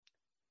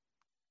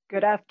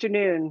Good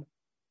afternoon,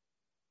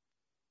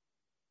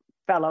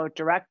 fellow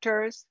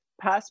directors,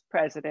 past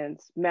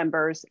presidents,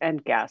 members,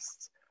 and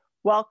guests.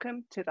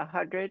 Welcome to the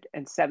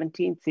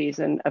 117th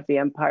season of the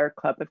Empire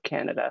Club of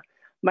Canada.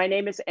 My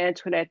name is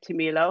Antoinette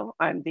Timilo.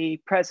 I'm the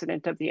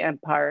president of the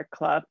Empire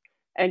Club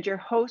and your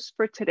host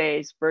for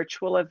today's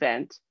virtual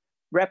event,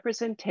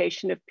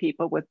 Representation of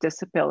People with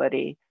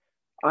Disability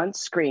on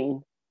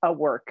Screen, a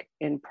Work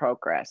in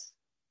Progress.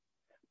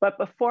 But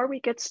before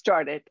we get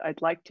started,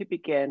 I'd like to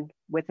begin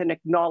with an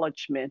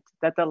acknowledgement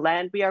that the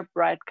land we are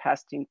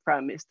broadcasting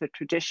from is the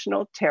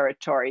traditional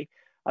territory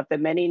of the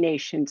many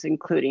nations,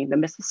 including the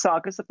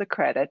Mississaugas of the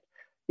Credit,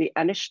 the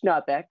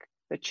Anishinaabe,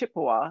 the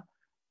Chippewa,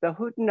 the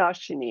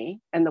Haudenosaunee,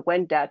 and the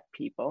Wendat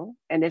people,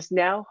 and is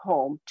now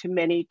home to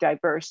many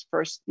diverse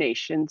First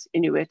Nations,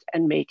 Inuit,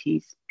 and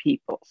Métis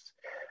peoples.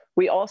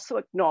 We also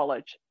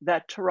acknowledge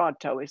that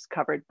Toronto is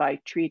covered by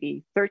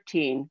Treaty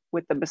 13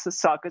 with the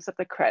Mississaugas of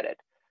the Credit.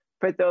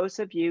 For those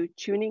of you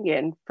tuning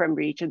in from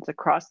regions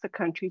across the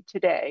country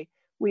today,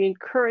 we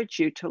encourage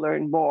you to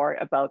learn more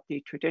about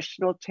the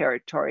traditional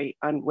territory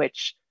on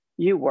which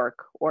you work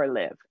or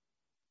live.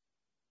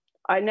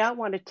 I now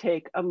want to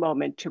take a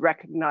moment to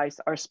recognize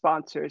our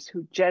sponsors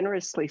who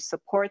generously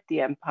support the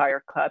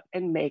Empire Club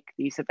and make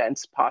these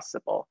events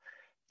possible.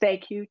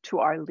 Thank you to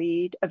our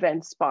lead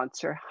event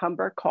sponsor,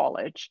 Humber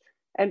College,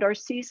 and our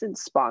season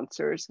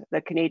sponsors,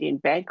 the Canadian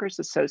Bankers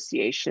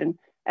Association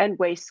and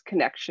Waste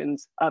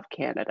Connections of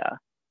Canada.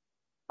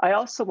 I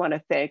also want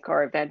to thank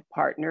our event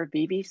partner,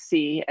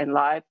 VBC and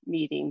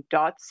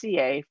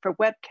LiveMeeting.ca for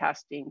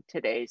webcasting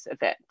today's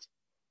event.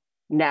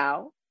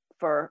 Now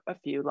for a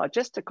few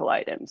logistical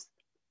items.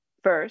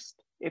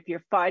 First, if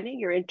you're finding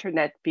your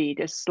internet feed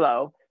is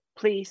slow,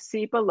 please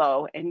see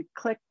below and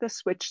click the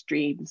Switch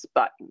Streams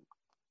button.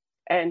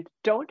 And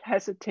don't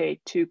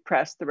hesitate to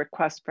press the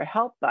Request for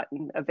Help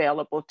button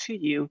available to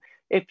you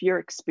if you're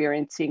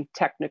experiencing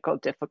technical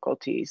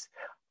difficulties.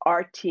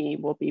 Our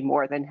team will be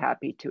more than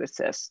happy to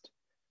assist.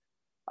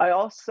 I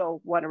also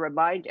want to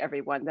remind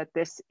everyone that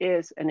this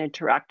is an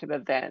interactive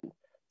event,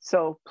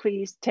 so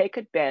please take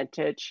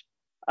advantage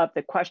of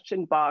the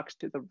question box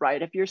to the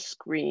right of your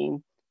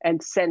screen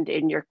and send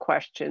in your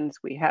questions.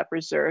 We have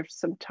reserved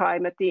some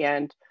time at the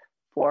end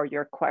for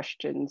your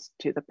questions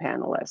to the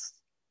panelists.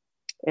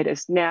 It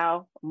is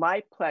now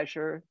my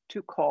pleasure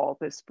to call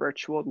this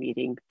virtual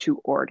meeting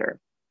to order.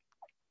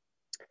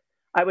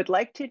 I would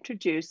like to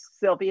introduce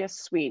Sylvia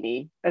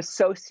Sweeney,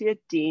 Associate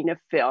Dean of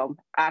Film,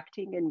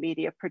 Acting and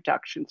Media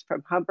Productions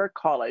from Humber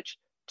College,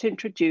 to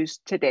introduce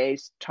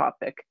today's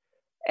topic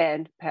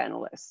and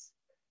panelists.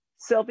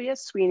 Sylvia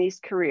Sweeney's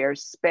career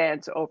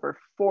spans over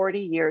 40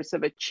 years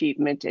of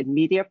achievement in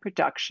media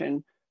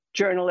production,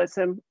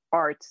 journalism,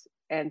 arts,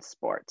 and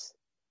sports.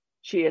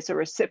 She is a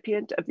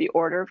recipient of the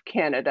Order of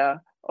Canada,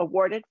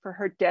 awarded for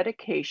her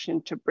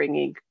dedication to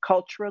bringing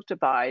cultural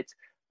divides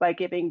by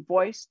giving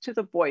voice to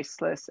the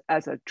voiceless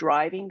as a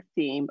driving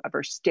theme of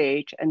her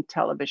stage and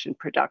television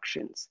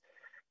productions.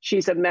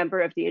 She's a member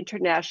of the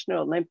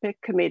International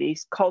Olympic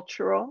Committee's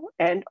Cultural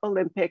and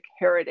Olympic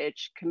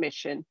Heritage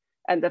Commission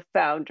and the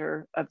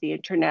founder of the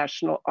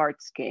International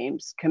Arts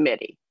Games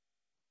Committee.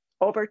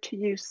 Over to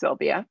you,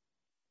 Sylvia.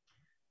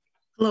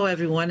 Hello,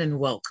 everyone, and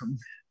welcome.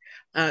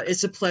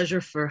 It's a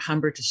pleasure for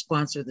Humber to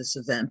sponsor this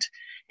event.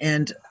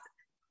 And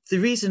the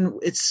reason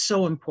it's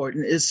so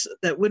important is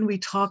that when we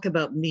talk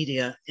about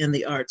media and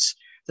the arts,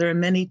 there are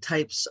many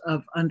types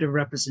of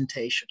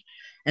underrepresentation.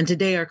 And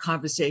today our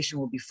conversation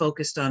will be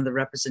focused on the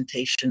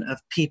representation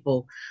of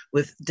people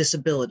with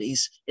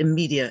disabilities in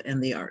media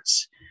and the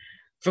arts.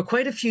 For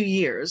quite a few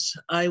years,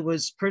 I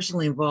was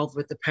personally involved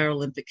with the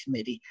Paralympic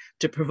Committee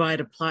to provide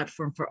a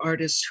platform for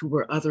artists who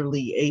were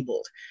otherly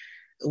abled.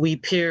 We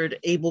paired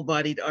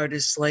able-bodied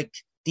artists like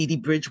Dee Dee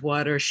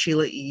Bridgewater,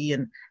 Sheila E.,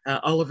 and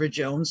Oliver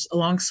Jones,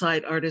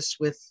 alongside artists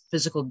with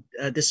physical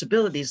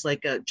disabilities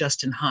like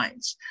Justin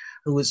Hines,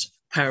 who was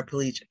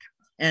paraplegic.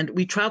 And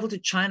we traveled to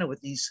China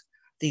with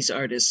these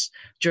artists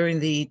during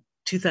the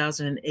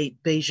 2008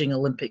 Beijing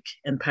Olympic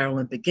and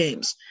Paralympic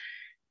Games.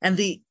 And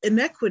the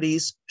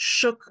inequities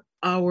shook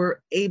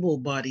our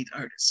able-bodied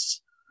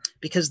artists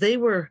because they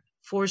were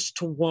forced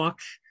to walk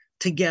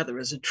together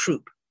as a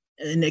troupe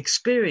and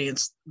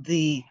experience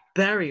the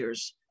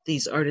barriers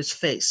these artists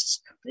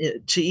faced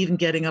to even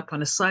getting up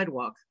on a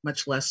sidewalk,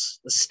 much less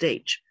the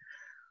stage.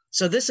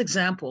 So this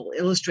example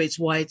illustrates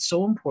why it's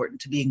so important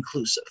to be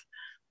inclusive.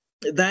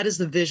 That is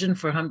the vision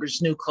for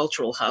Humber's new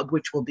cultural hub,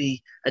 which will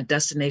be a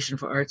destination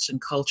for arts and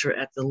culture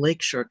at the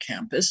Lakeshore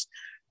campus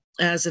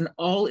as an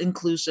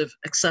all-inclusive,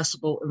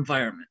 accessible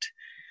environment.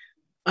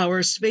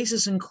 Our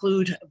spaces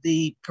include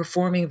the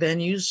performing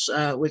venues,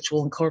 which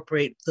will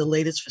incorporate the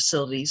latest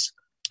facilities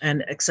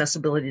and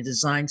accessibility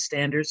design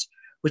standards,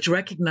 which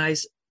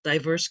recognize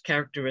diverse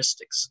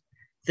characteristics.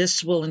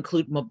 This will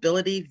include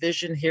mobility,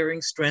 vision, hearing,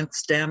 strength,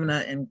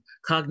 stamina, and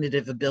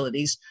cognitive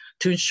abilities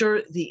to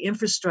ensure the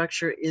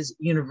infrastructure is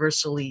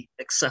universally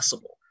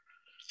accessible.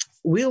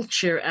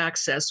 Wheelchair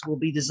access will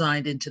be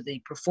designed into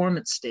the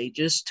performance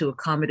stages to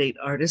accommodate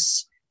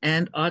artists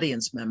and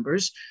audience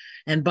members.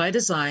 And by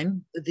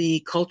design,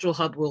 the Cultural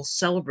Hub will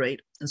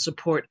celebrate and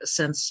support a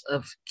sense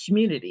of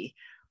community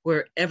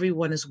where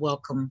everyone is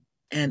welcome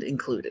and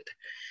included.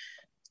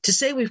 To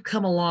say we've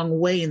come a long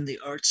way in the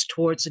arts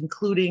towards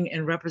including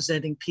and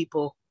representing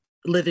people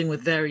living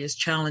with various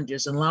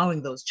challenges and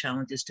allowing those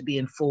challenges to be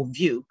in full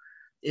view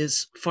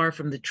is far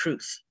from the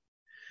truth.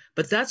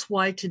 But that's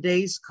why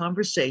today's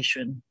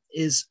conversation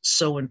is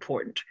so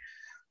important.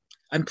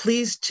 I'm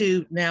pleased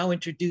to now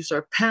introduce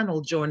our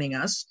panel joining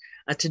us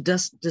to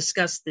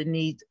discuss the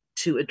need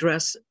to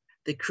address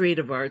the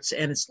creative arts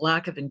and its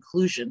lack of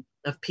inclusion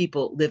of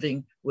people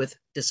living with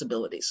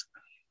disabilities.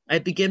 I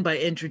begin by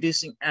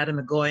introducing Adam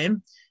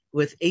Egoyan.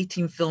 With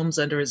 18 films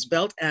under his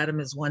belt, Adam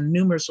has won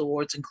numerous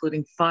awards,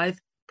 including 5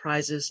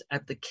 prizes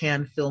at the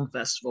Cannes Film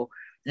Festival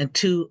and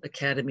 2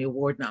 Academy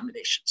Award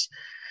nominations.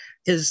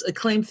 His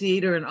acclaimed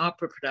theater and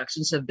opera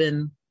productions have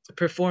been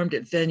performed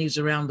at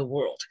venues around the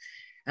world.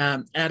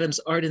 Adam's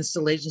art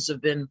installations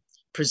have been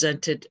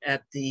presented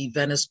at the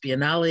Venice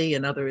Biennale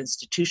and other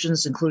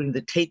institutions, including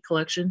the Tate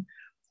Collection.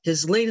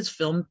 His latest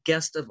film,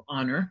 Guest of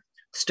Honor,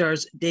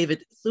 stars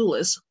David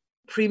Thewlis,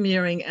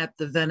 premiering at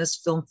the Venice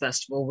Film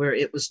Festival, where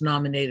it was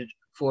nominated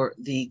for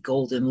the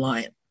Golden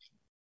Lion.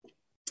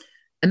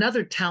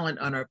 Another talent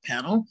on our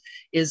panel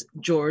is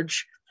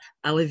George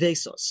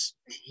Alivisatos.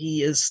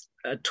 He is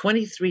a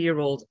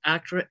 23-year-old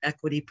actor,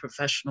 equity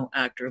professional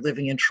actor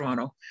living in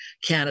Toronto,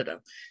 Canada,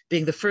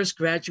 being the first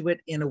graduate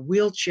in a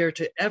wheelchair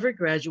to ever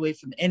graduate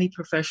from any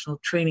professional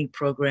training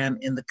program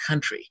in the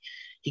country.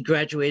 He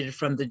graduated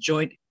from the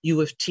joint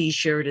U of T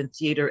Sheridan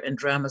Theatre and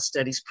Drama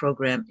Studies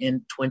program in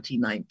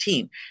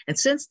 2019. And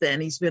since then,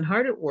 he's been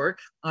hard at work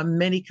on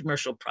many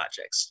commercial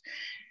projects.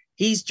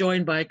 He's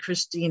joined by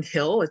Christine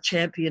Hill, a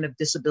champion of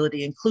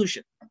disability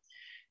inclusion.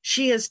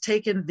 She has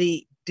taken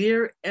the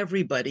Dear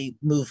Everybody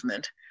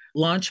movement,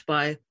 launched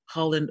by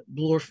Holland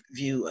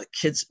Bloorview, a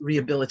kids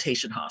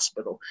rehabilitation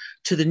hospital,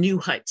 to the new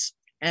heights,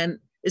 and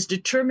is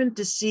determined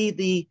to see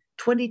the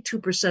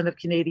 22% of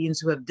Canadians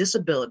who have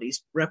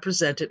disabilities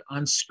represented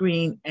on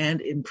screen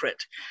and in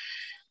print.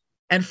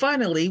 And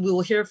finally, we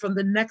will hear from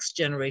the next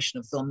generation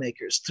of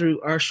filmmakers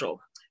through Arshil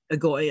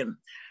Egoyan.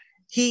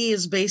 He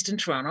is based in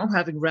Toronto,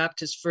 having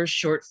wrapped his first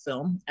short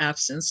film,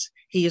 Absence.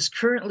 He is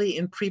currently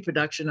in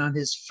pre-production on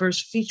his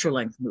first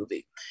feature-length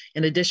movie.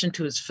 In addition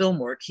to his film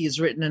work, he has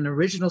written an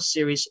original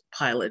series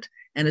pilot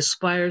and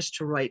aspires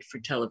to write for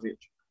television.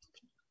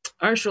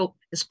 Arshil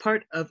is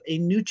part of a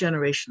new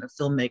generation of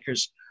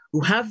filmmakers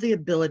who have the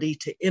ability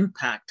to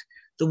impact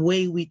the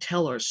way we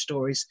tell our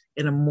stories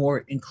in a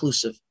more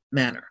inclusive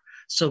manner.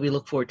 So we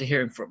look forward to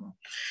hearing from him.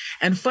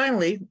 And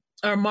finally,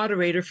 our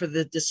moderator for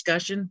the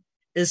discussion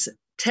is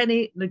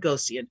Tenny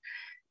Negocian.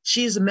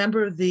 She is a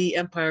member of the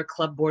Empire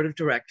Club Board of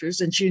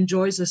Directors, and she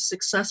enjoys a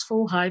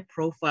successful,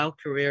 high-profile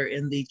career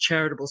in the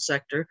charitable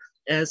sector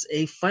as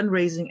a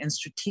fundraising and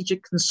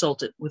strategic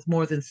consultant with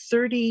more than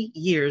 30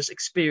 years'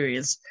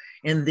 experience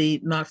in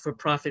the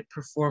not-for-profit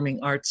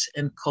performing arts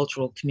and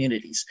cultural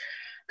communities.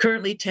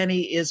 Currently,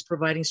 Tenny is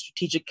providing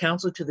strategic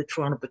counsel to the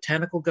Toronto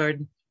Botanical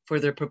Garden for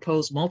their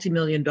proposed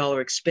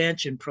multi-million-dollar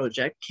expansion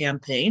project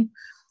campaign.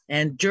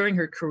 And during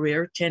her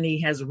career,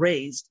 Tenny has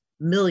raised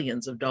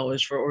millions of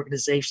dollars for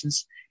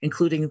organizations,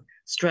 including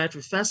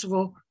Stratford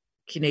Festival,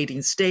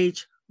 Canadian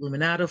Stage,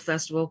 Luminato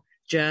Festival,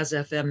 Jazz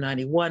FM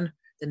 91,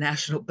 the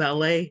National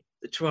Ballet,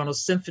 the Toronto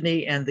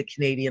Symphony, and the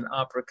Canadian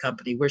Opera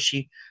Company, where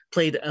she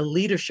played a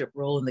leadership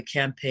role in the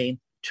campaign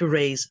to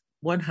raise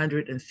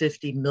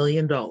 $150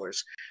 million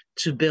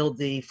to build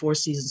the Four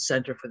Seasons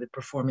Center for the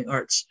Performing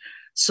Arts.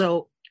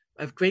 So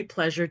I have great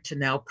pleasure to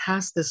now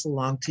pass this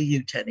along to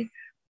you, Tenny.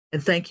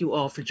 And thank you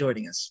all for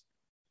joining us.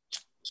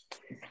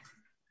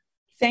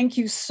 Thank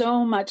you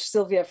so much,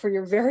 Sylvia, for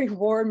your very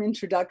warm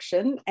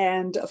introduction,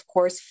 and of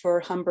course for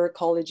Humber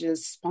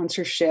College's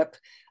sponsorship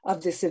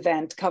of this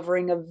event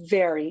covering a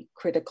very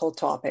critical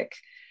topic.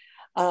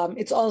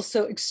 It's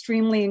also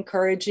extremely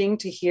encouraging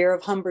to hear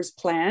of Humber's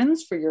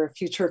plans for your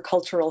future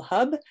cultural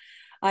hub.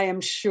 I am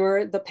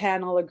sure the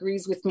panel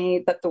agrees with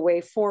me that the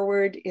way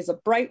forward is a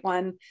bright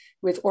one,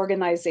 with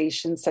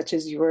organizations such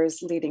as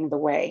yours leading the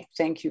way.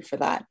 Thank you for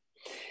that.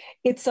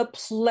 It's a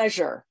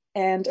pleasure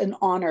and an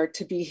honor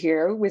to be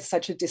here with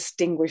such a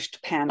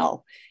distinguished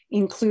panel,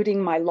 including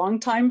my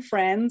longtime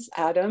friends,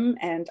 Adam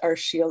and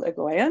Arshil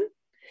Egoyan,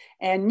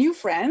 and new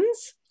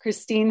friends,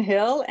 Christine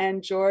Hill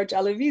and George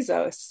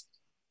Alivisatos.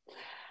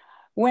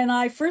 When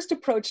I first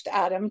approached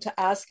Adam to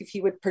ask if he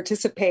would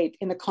participate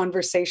in a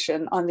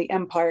conversation on the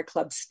Empire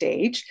Club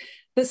stage,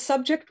 the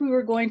subject we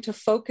were going to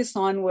focus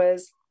on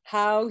was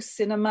how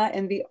cinema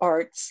and the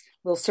arts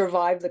will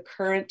survive the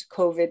current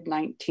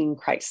COVID-19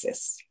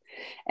 crisis.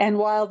 And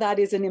while that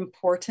is an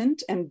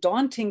important and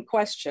daunting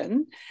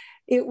question,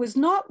 it was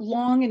not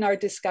long in our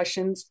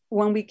discussions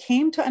when we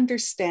came to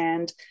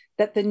understand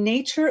that the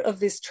nature of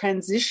this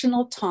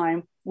transitional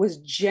time was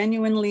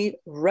genuinely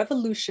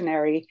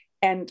revolutionary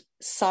and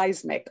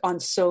seismic on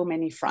so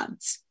many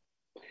fronts.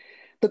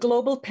 The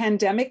global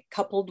pandemic,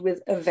 coupled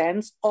with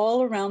events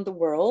all around the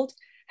world,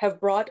 have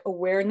brought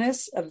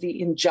awareness of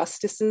the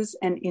injustices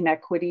and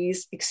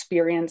inequities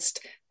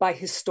experienced by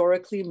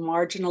historically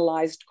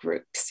marginalized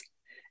groups.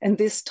 And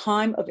this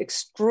time of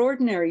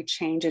extraordinary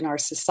change in our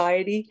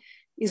society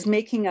is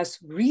making us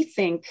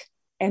rethink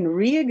and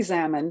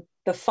re-examine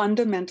the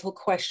fundamental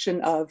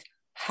question of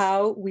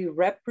how we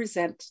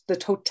represent the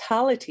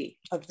totality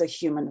of the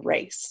human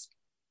race.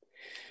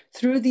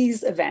 Through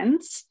these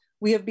events,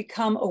 we have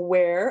become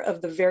aware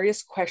of the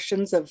various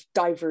questions of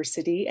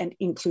diversity and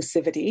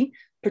inclusivity,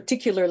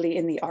 particularly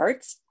in the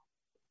arts.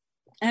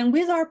 And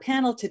with our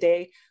panel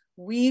today,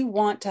 we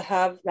want to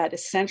have that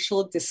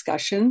essential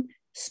discussion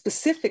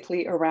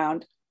specifically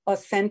around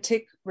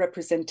authentic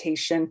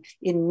representation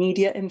in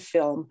media and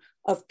film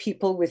of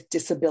people with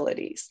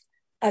disabilities,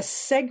 a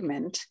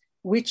segment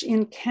which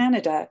in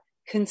Canada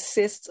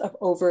consists of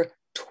over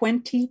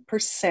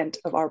 20%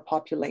 of our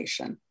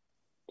population.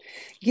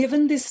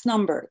 Given this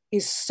number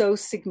is so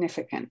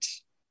significant,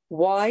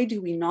 why do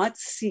we not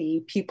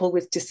see people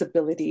with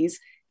disabilities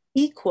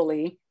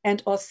equally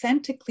and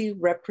authentically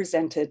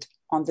represented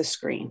on the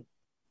screen?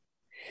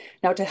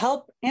 Now, to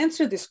help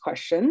answer this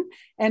question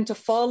and to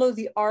follow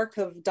the arc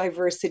of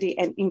diversity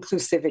and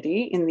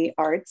inclusivity in the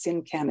arts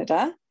in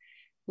Canada,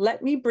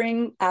 let me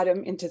bring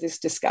Adam into this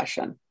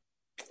discussion.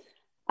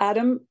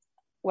 Adam,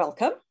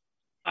 welcome.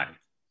 Hi.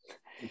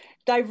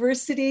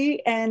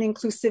 Diversity and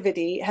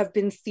inclusivity have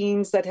been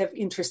themes that have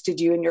interested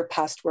you in your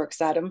past works,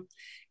 Adam.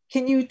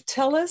 Can you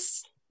tell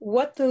us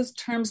what those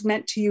terms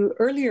meant to you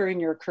earlier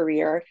in your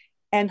career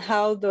and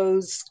how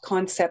those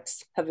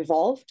concepts have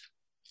evolved?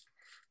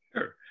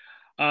 Sure.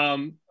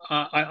 I'm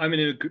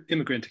an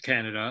immigrant to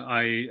Canada.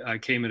 I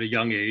came at a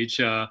young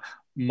age.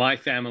 My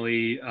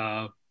family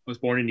was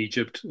born in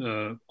Egypt,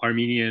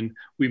 Armenian.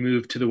 We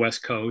moved to the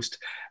West Coast,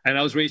 and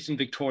I was raised in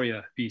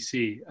Victoria,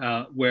 BC,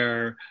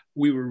 where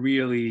we were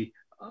really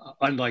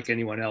unlike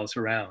anyone else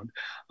around.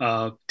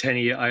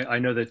 Tenny, I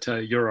know that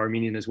you're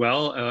Armenian as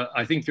well.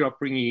 I think your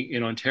upbringing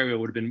in Ontario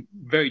would have been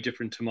very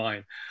different to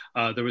mine.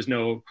 There was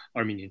no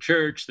Armenian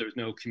church, there was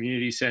no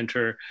community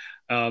center,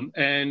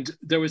 and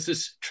there was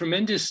this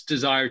tremendous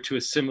desire to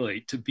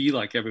assimilate, to be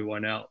like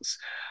everyone else.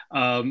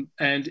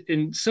 And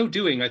in so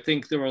doing, I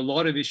think there were a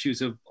lot of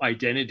issues of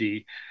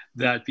identity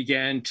that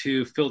began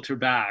to filter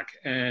back.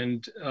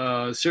 And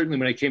certainly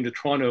when I came to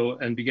Toronto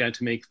and began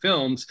to make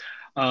films,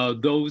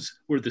 those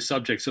were the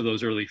subjects of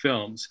those early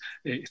films.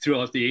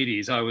 Throughout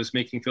the 80s, I was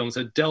making films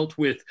that dealt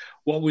with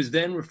what was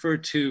then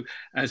referred to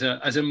as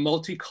a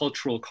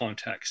multicultural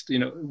context. You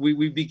know,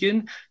 we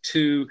begin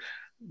to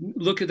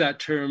look at that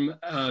term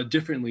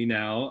differently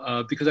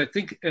now, because I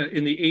think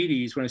in the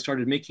 80s, when I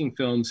started making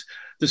films,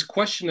 this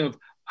question of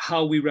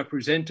how we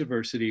represent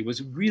diversity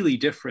was really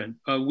different.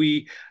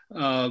 We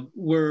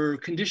were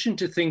conditioned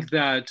to think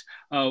that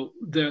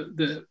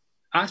the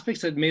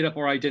aspects that made up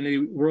our identity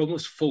were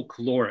almost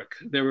folkloric.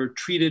 They were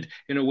treated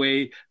in a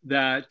way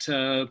that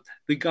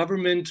the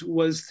government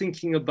was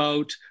thinking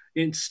about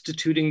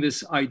instituting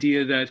this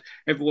idea that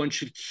everyone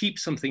should keep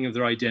something of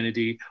their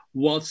identity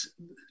whilst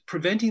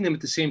preventing them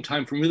at the same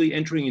time from really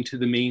entering into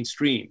the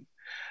mainstream.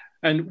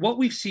 And what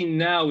we've seen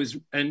now is,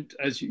 and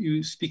as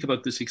you speak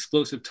about this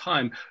explosive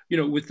time, you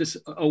know, with this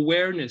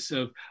awareness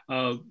of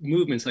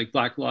movements like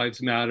Black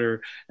Lives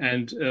Matter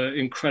and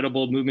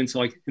incredible movements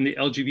like in the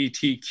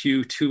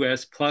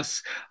LGBTQ2S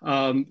plus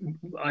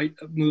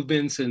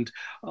movements and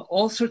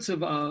all sorts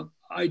of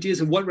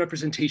ideas of what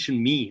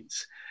representation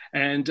means,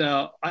 and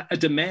a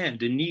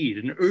demand, a need,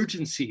 an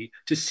urgency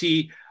to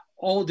see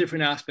all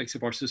different aspects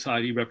of our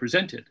society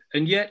represented.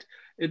 And yet,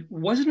 it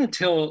wasn't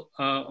until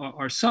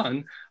our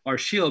son,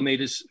 Arshil, made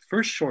his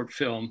first short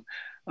film,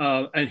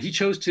 and he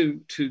chose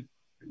to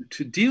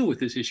deal with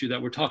this issue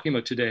that we're talking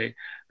about today,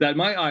 that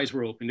my eyes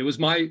were opened. It was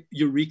my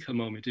eureka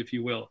moment, if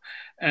you will.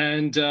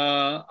 And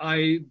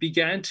I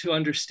began to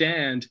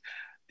understand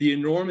the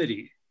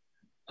enormity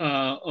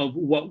of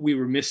what we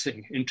were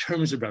missing in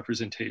terms of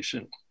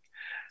representation.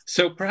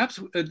 So perhaps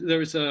there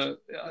was a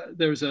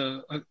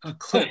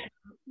clip,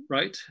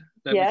 right?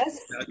 Yes.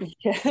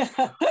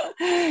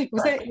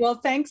 Well,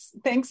 thanks.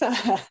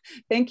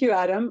 Thank you,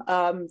 Adam.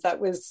 That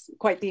was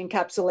quite the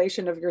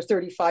encapsulation of your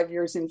 35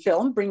 years in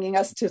film, bringing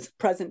us to the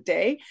present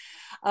day.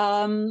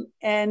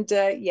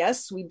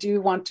 Yes, we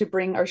do want to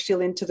bring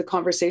Arshil into the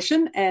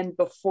conversation. And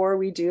before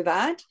we do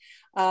that,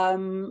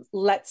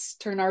 let's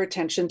turn our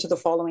attention to the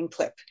following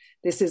clip.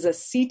 This is a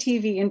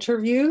CTV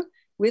interview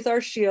with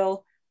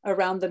Arshil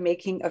around the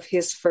making of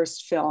his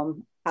first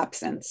film,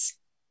 Absence.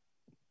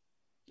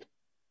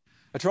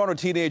 A Toronto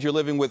teenager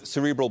living with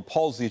cerebral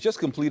palsy just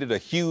completed a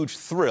huge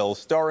thrill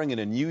starring in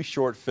a new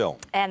short film.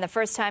 And the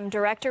first-time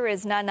director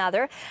is none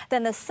other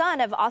than the son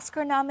of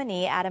Oscar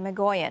nominee Adam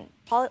Egoyan.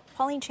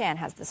 Pauline Chan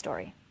has the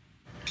story.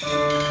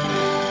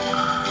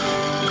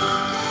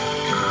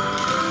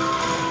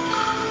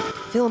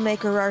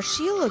 Filmmaker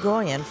Arshil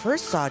Egoyan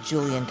first saw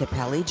Julian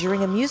Capelli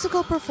during a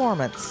musical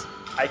performance.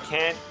 I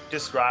can't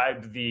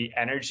describe the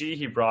energy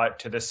he brought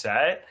to the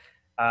set,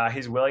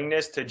 his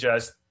willingness to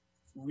just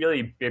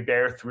really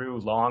bear through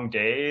long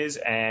days.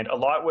 And a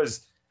lot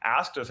was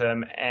asked of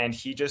him, and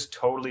he just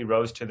totally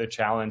rose to the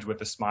challenge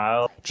with a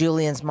smile.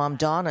 Julian's mom,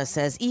 Donna,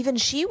 says even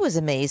she was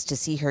amazed to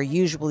see her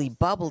usually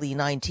bubbly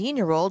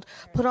 19-year-old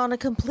put on a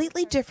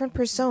completely different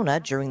persona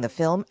during the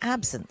film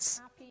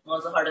Absence. What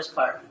was the hardest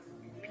part?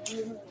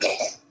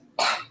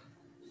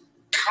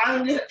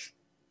 Trying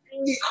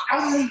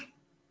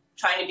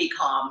to be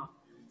calm.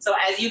 So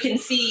as you can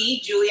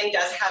see, Julian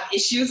does have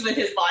issues with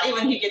his body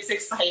when he gets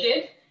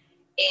excited.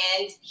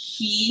 And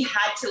he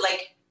had to,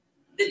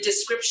 the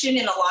description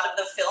in a lot of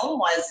the film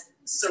was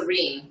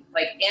serene.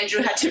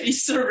 Andrew had to be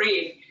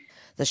serene.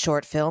 The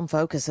short film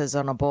focuses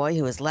on a boy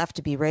who is left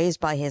to be raised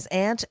by his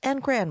aunt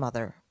and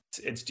grandmother.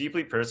 It's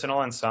deeply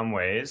personal in some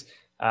ways.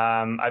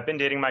 I've been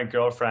dating my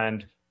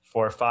girlfriend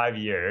for 5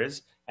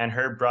 years, and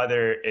her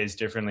brother is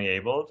differently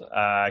abled.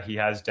 He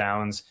has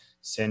Down's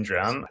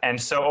syndrome. And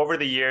so over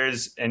the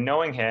years, in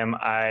knowing him,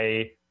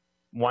 I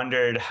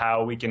wondered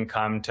how we can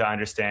come to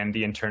understand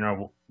the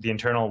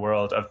internal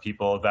world of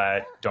people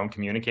that don't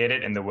communicate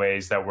it in the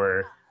ways that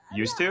we're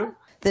used to.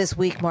 This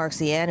week marks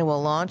the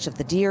annual launch of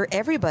the Dear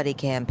Everybody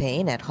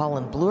campaign at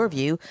Holland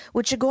Bloorview,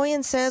 which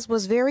Egoyan says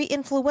was very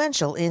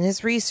influential in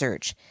his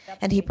research,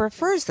 and he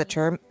prefers the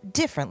term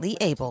differently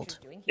abled.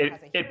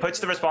 It puts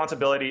the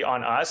responsibility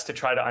on us to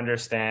try to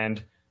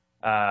understand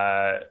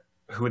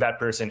who that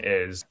person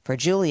is. For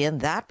Julian,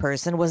 that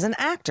person was an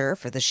actor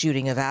for the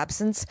shooting of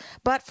Absence,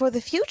 but for the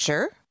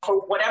future... For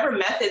whatever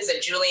methods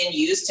that Julian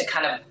used to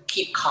kind of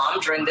keep calm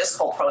during this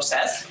whole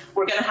process,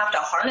 we're going to have to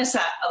harness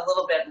that a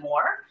little bit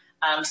more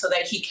so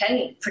that he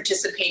can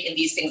participate in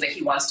these things that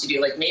he wants to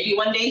do. Maybe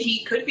one day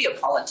he could be a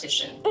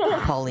politician.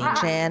 Pauline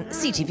Chan,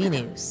 CTV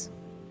News.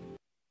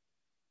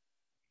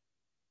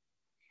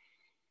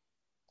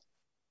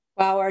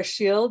 Wow,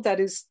 Arshil, that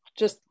is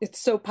it's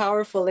so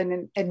powerful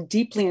and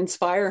deeply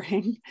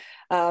inspiring.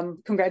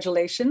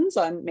 Congratulations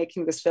on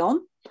making this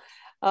film.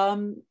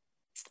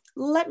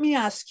 Let me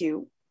ask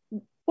you,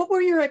 what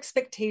were your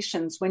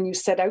expectations when you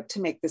set out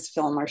to make this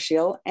film,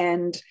 Arshil?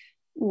 And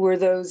were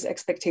those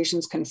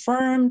expectations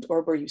confirmed,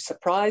 or were you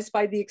surprised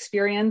by the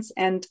experience?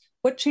 And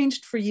what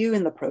changed for you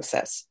in the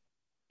process?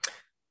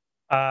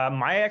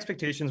 My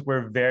expectations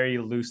were very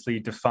loosely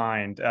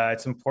defined.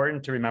 It's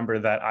important to remember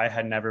that I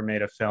had never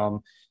made a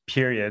film,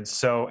 period.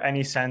 So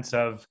any sense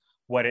of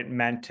what it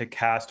meant to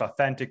cast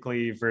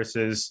authentically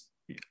versus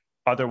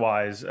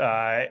otherwise,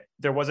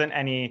 there wasn't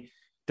any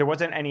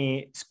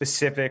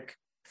specific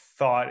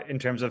thought in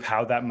terms of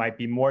how that might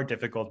be more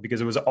difficult, because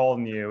it was all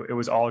new, it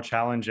was all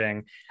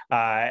challenging,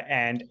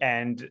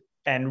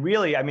 and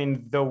really, I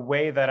mean, the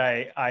way that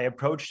I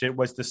approached it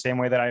was the same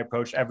way that I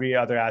approached every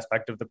other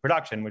aspect of the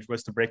production, which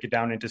was to break it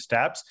down into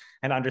steps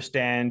and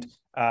understand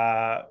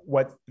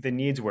what the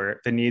needs were,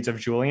 the needs of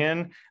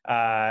Julian,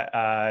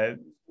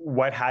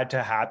 what had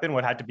to happen,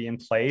 what had to be in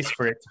place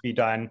for it to be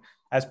done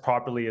as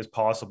properly as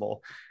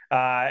possible.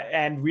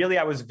 And really,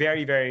 I was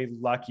very, very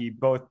lucky,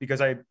 both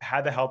because I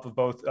had the help of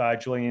both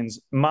Julian's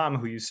mom,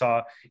 who you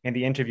saw in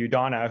the interview,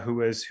 Donna, who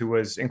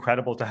was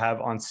incredible to have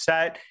on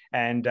set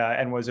and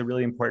was a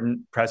really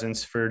important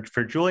presence for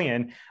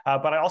Julian.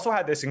 But I also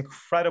had this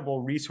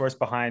incredible resource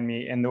behind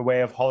me in the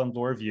way of Holland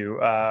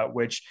Bloorview,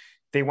 which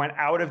they went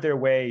out of their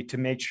way to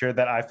make sure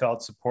that I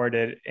felt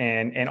supported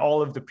in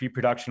all of the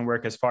pre-production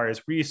work, as far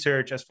as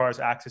research, as far as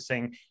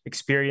accessing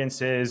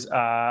experiences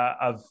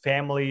of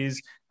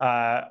families,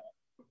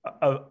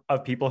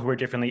 of people who are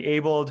differently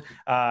abled,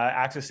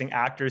 accessing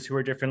actors who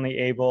are differently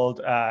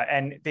abled.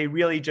 And they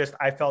really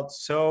I felt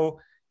so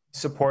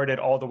supported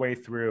all the way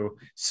through.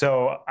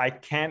 So I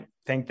can't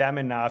thank them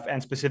enough.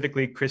 And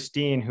specifically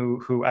Christine,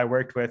 who I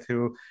worked with,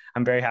 who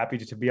I'm very happy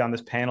to be on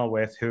this panel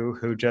with,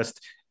 who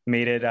just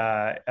made it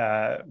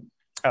a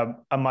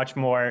much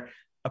more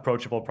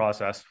approachable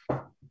process.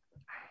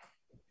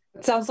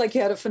 It sounds like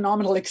you had a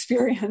phenomenal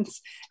experience,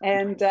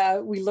 and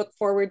we look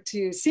forward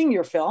to seeing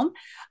your film.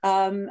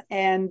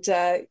 And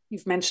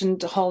you've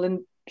mentioned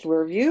Holland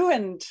Bloorview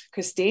and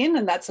Christine,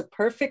 and that's a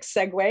perfect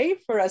segue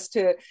for us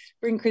to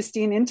bring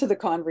Christine into the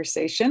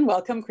conversation.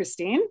 Welcome,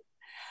 Christine.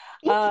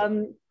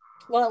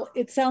 Well,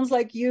 it sounds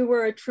like you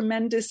were a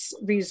tremendous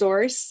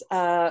resource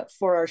for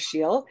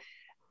Arshil.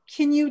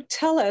 Can you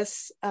tell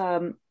us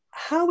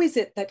how is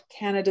it that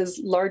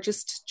Canada's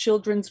largest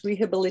children's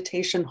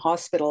rehabilitation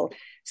hospital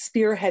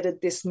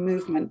spearheaded this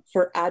movement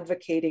for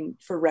advocating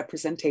for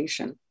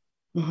representation?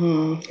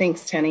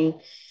 Thanks, Tenny.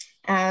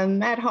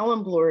 At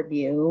Holland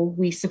Bloorview,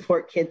 we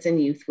support kids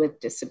and youth with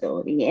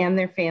disability and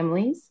their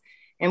families,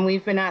 and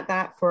we've been at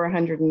that for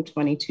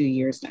 122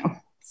 years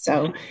now.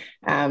 So,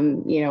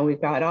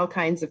 we've got all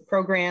kinds of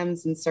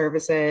programs and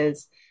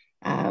services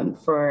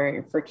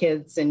for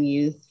kids and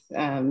youth,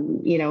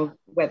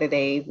 whether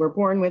they were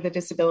born with a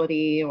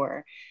disability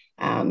or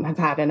have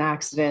had an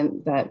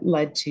accident that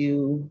led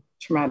to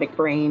traumatic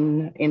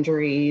brain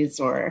injuries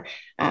or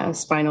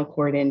spinal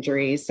cord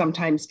injuries,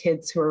 sometimes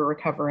kids who are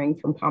recovering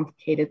from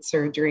complicated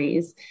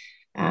surgeries.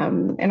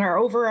 And our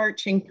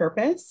overarching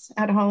purpose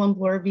at Holland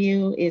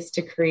Bloorview is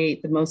to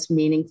create the most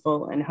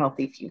meaningful and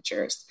healthy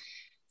futures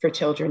for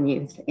children,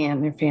 youth,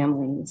 and their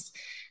families.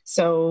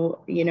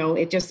 So,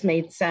 it just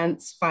made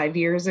sense 5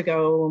 years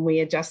ago when we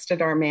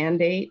adjusted our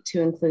mandate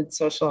to include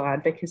social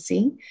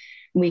advocacy.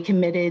 We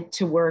committed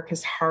to work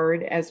as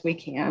hard as we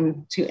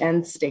can to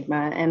end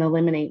stigma and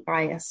eliminate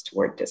bias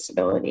toward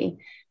disability,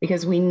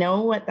 because we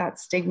know what that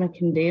stigma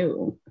can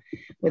do.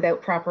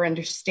 Without proper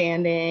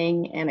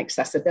understanding and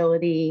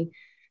accessibility,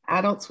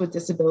 adults with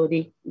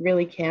disability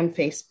really can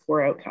face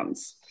poor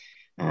outcomes.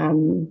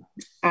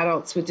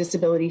 Adults with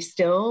disability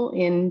still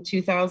in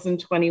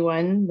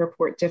 2021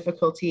 report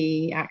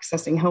difficulty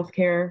accessing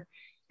healthcare,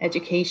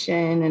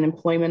 education, and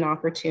employment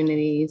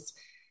opportunities.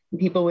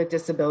 People with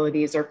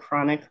disabilities are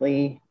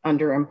chronically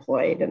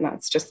underemployed, and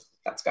that's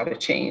got to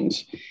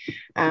change.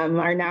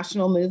 Our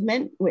national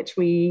movement, which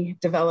we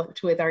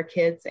developed with our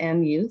kids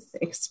and youth,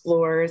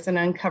 explores and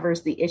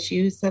uncovers the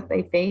issues that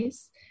they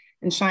face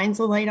and shines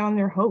a light on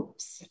their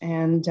hopes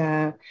and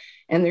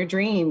their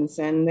dreams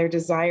and their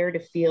desire to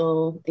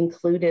feel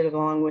included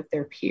along with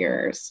their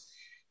peers.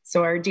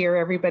 So our Dear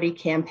Everybody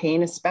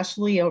campaign,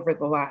 especially over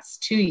the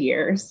last 2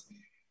 years,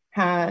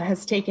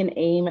 has taken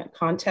aim at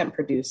content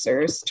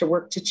producers to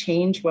work to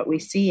change what we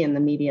see in the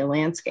media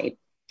landscape,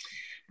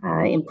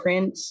 in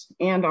print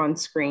and on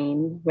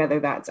screen,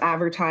 whether that's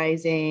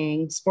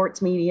advertising,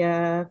 sports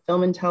media,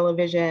 film and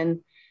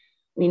television.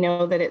 We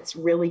know that it's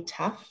really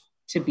tough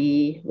to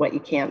be what you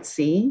can't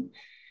see.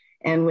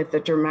 And with the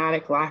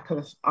dramatic lack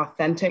of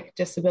authentic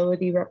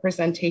disability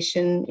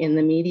representation in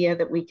the media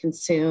that we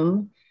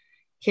consume,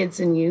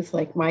 kids and youth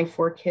like my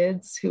 4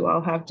 kids who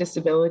all have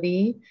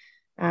disability,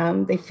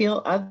 they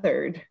feel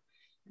othered,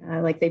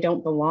 like they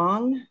don't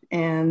belong,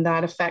 and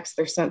that affects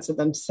their sense of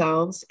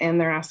themselves and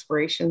their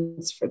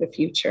aspirations for the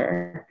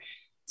future.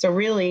 So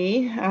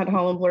really, at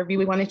Holland Bloor View,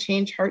 we want to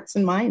change hearts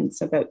and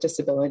minds about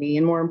disability,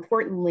 and more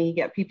importantly,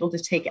 get people to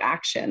take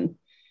action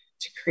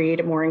to create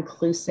a more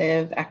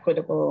inclusive,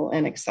 equitable,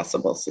 and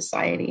accessible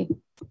society.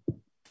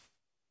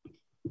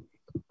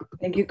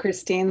 Thank you,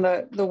 Christine.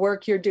 The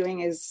work you're doing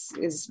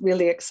is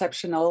really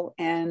exceptional,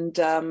 and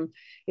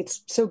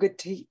it's so good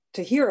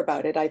to hear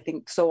about it. I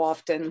think so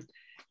often,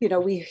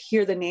 we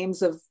hear the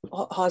names of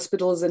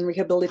hospitals and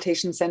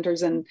rehabilitation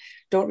centers and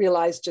don't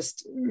realize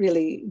just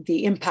really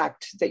the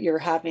impact that you're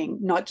having,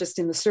 not just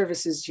in the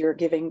services you're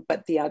giving,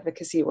 but the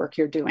advocacy work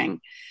you're doing.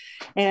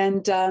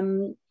 And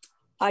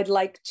I'd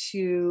like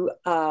to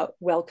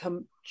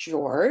welcome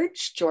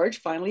George. George,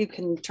 finally, you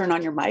can turn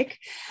on your mic.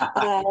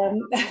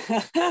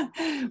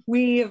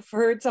 We have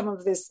heard some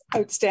of this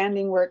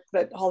outstanding work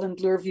that Holland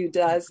Bloor View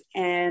does,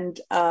 and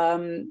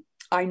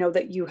I know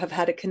that you have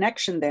had a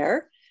connection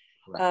there.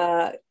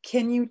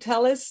 Can you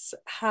tell us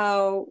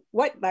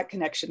what that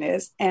connection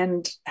is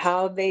and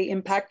how they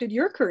impacted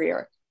your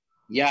career?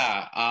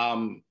 Yeah.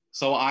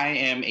 So I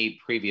am a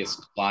previous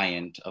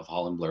client of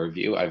Holland Bloor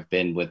View. I've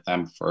been with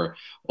them for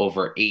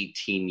over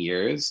 18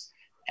 years,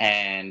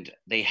 and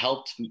they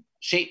helped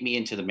shape me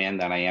into the man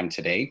that I am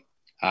today.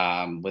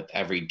 With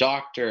every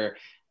doctor,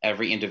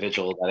 every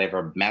individual that I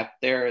ever met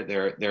there,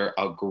 they're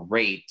a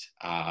great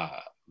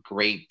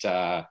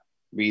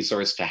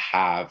resource to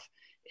have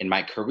in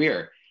my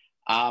career.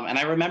 And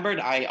I remembered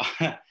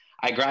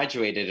I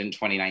graduated in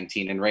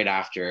 2019, and right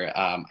after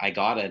I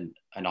got an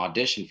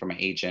audition from my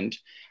agent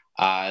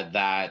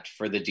that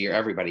for the Dear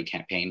Everybody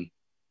campaign,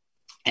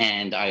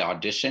 and I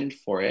auditioned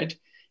for it,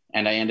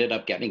 and I ended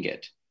up getting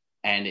it.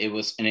 And it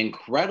was an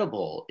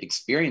incredible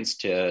experience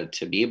to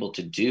be able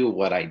to do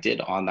what I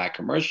did on that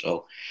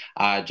commercial,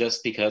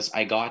 just because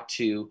I got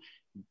to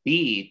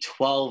be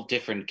 12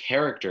 different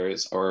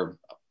characters or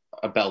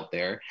about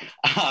there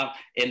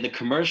in the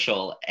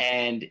commercial.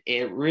 And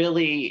it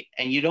really,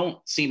 and you don't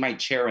see my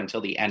chair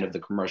until the end of the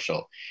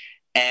commercial.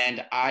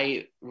 And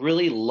I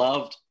really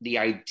loved the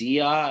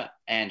idea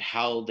and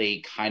how they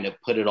kind of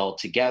put it all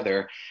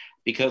together,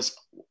 because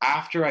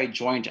after I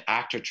joined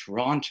Actor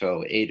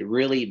Toronto, it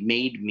really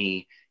made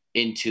me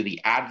into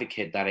the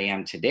advocate that I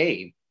am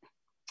today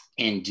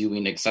in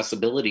doing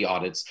accessibility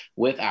audits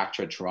with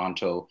Actor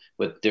Toronto,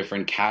 with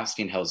different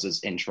casting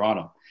houses in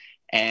Toronto.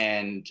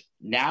 And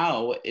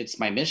now it's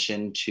my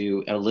mission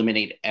to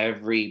eliminate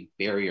every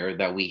barrier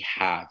that we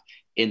have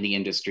in the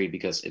industry,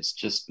 because it's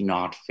just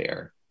not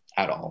fair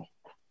at all.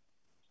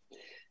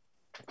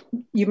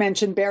 You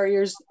mentioned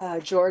barriers,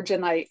 George,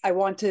 and I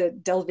want to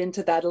delve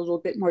into that a little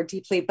bit more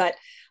deeply. But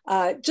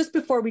just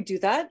before we do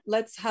that,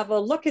 let's have a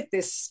look at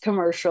this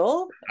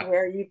commercial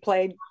where you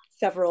played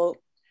several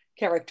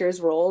characters,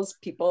 roles,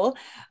 people.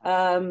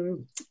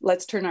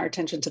 Let's turn our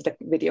attention to the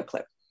video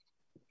clip.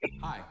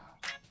 Hi.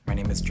 My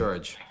name is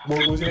George.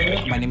 What was your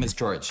name? My name is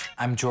George.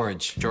 I'm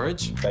George.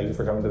 George? Thank you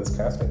for coming to this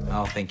casting.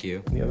 Oh, thank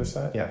you. The other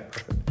side? Yeah,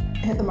 perfect.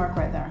 Hit the mark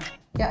right there.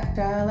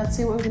 Yeah, let's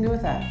see what we can do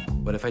with that.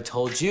 What if I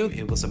told you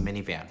it was a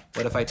minivan?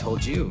 What if I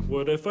told you?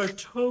 What if I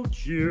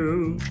told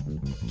you?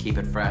 Keep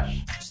it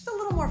fresh. Just a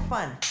little more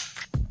fun.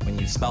 When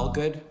you smell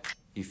good,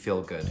 you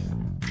feel good.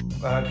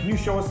 Can you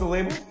show us the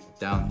label?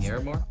 Down here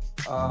more?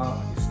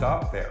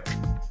 Stop there.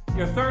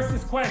 Your thirst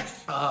is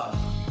quenched.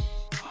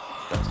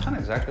 That's kind of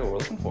exactly what we're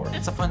looking for.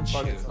 It's a fun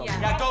shoot.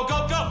 Yeah, go,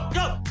 go, go,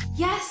 go!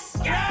 Yes!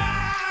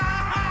 Yeah!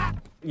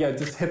 Yeah,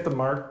 just hit the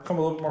mark. Come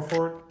a little bit more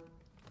forward.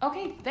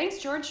 Okay, thanks,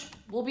 George.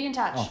 We'll be in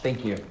touch. Oh,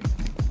 thank you.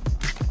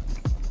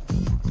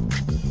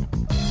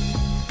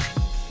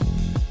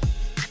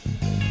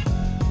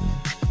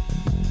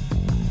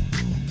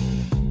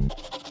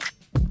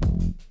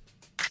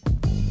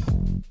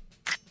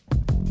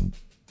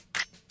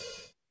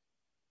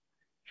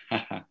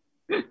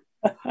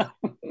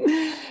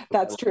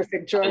 That's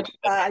terrific, George.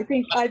 I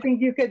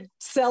think you could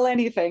sell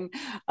anything.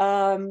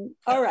 All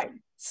right,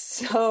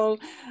 so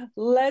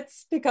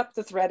let's pick up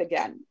the thread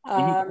again.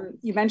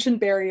 You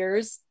mentioned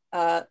barriers.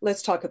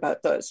 Let's talk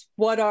about those.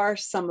 What are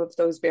some of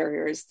those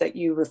barriers that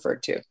you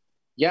referred to?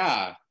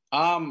 Yeah.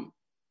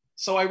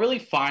 So I really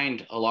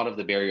find a lot of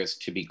the barriers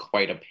to be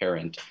quite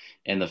apparent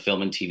in the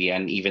film and TV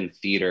and even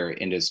theater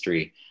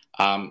industry.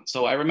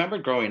 So I remember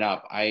growing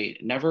up, I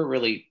never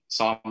really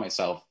saw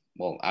myself,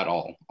 well, at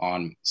all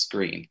on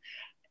screen.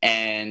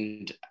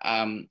 And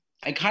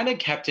I kind of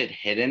kept it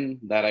hidden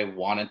that I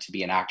wanted to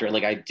be an actor.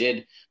 Like I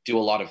did do a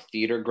lot of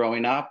theater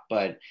growing up,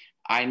 but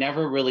I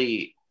never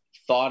really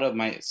thought of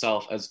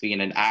myself as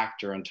being an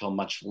actor until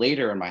much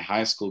later in my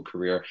high school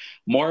career,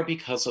 more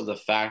because of the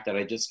fact that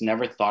I just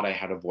never thought I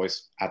had a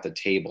voice at the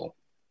table.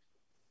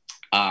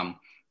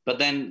 But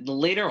then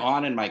later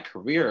on in my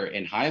career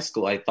in high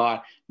school, I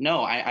thought,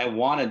 no, I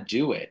want to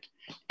do it.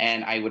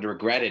 And I would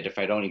regret it if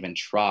I don't even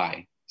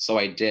try. So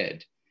I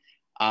did.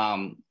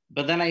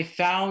 But then I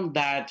found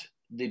that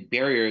the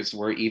barriers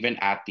were even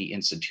at the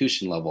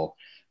institution level.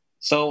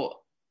 So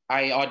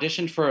I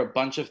auditioned for a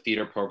bunch of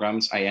theater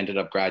programs. I ended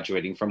up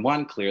graduating from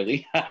one,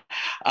 clearly.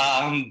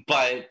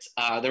 But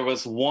there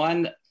was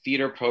one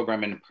theater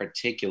program in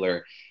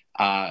particular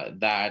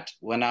that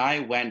when I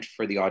went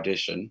for the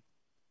audition,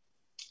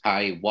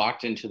 I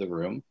walked into the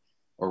room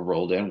or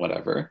rolled in,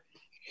 whatever.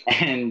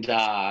 And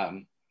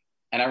I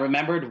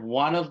remembered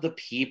one of the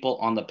people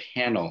on the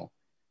panel,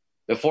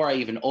 before I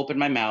even opened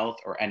my mouth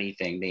or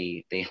anything,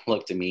 they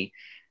looked at me,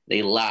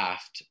 they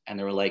laughed, and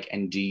they were like,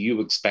 "And do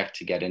you expect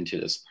to get into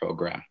this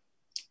program?"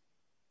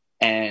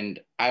 And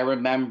I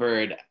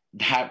remembered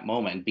that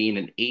moment being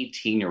an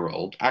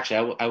 18-year-old.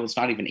 Actually, I was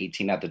not even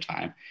 18 at the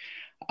time.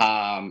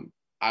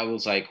 I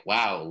was like,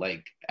 wow,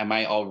 like, am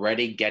I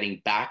already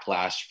getting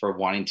backlash for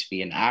wanting to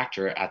be an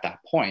actor at that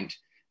point?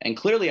 And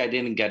clearly I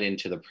didn't get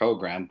into the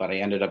program, but I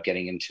ended up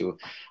getting into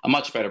a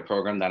much better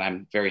program that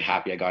I'm very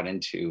happy I got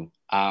into.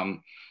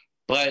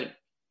 But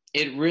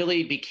it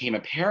really became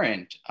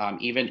apparent,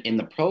 even in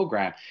the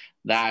program,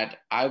 that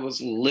I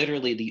was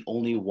literally the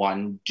only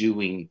one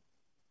doing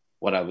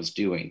what I was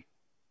doing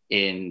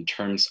in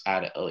terms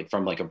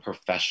from a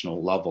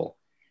professional level.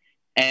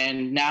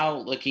 And now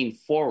looking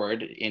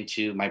forward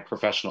into my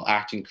professional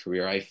acting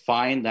career, I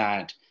find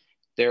that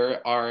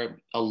there are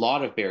a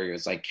lot of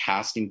barriers like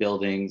casting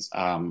buildings,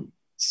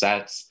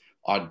 sets,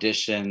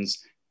 auditions,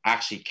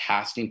 actually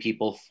casting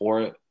people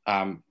for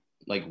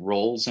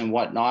roles and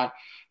whatnot.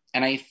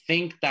 And I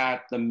think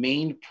that the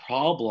main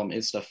problem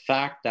is the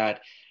fact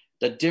that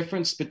the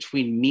difference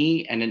between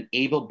me and an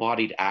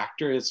able-bodied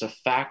actor is the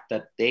fact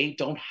that they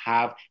don't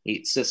have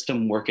a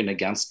system working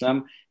against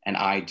them, and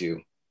I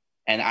do.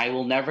 And I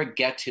will never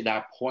get to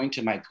that point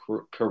in my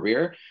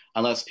career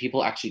unless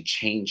people actually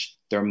change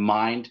their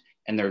mind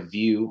and their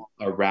view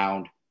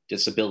around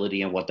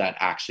disability and what that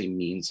actually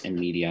means in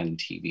media and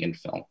TV and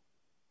film.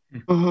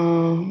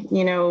 Mm-hmm.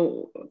 You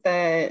know,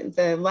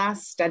 the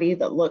last study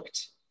that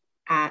looked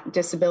at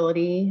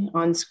disability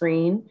on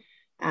screen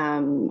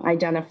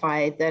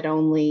identified that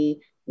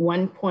only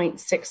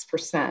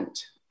 1.6%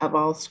 of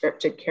all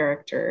scripted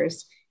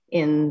characters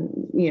in,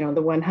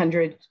 the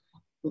 100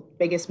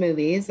 biggest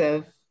movies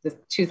of the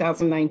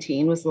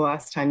 2019 was the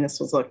last time this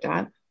was looked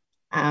at.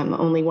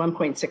 Only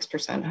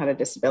 1.6% had a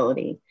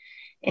disability.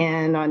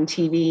 And on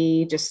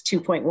TV, just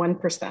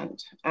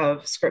 2.1%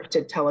 of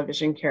scripted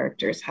television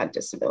characters had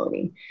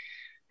disability.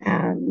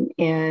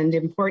 And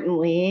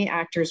importantly,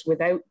 actors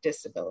without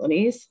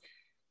disabilities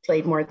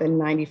played more than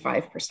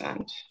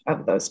 95%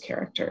 of those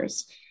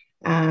characters.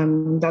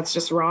 That's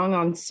just wrong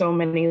on so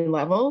many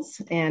levels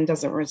and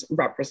doesn't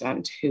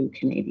represent who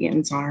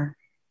Canadians are.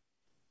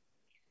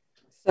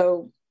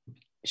 So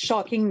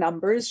shocking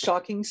numbers,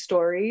 shocking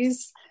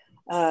stories,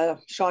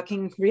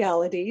 shocking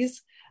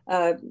realities,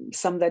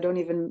 some that don't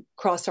even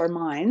cross our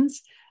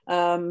minds.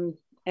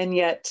 And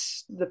yet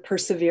the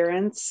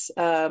perseverance,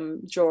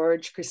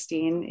 George,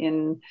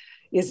 Christine,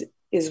 is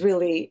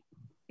really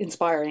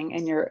inspiring,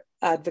 and your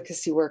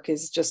advocacy work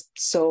is just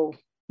so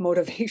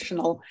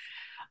motivational.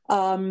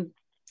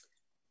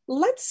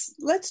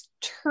 Let's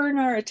turn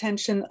our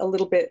attention a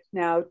little bit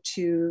now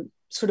to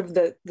sort of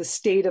the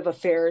state of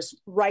affairs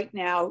right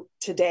now,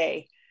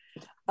 today.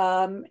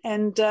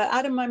 And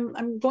Adam,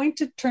 I'm going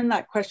to turn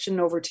that question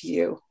over to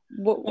you.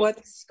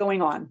 What's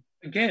going on?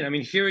 Again, I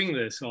mean, hearing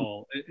this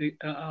all,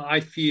 I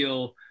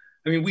feel,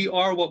 I mean, we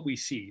are what we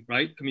see,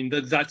 right? I mean,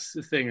 that's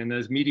the thing. And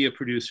as media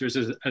producers,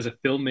 as a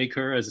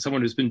filmmaker, as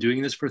someone who's been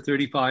doing this for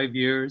 35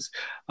 years,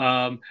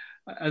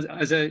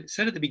 as I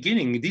said at the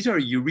beginning, these are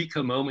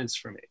eureka moments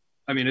for me.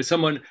 I mean, as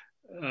someone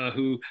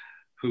who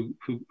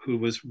who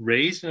was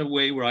raised in a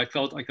way where I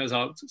felt like I was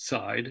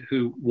outside,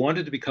 who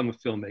wanted to become a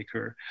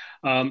filmmaker.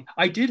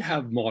 I did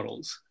have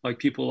models, like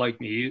people like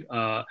me,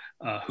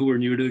 who were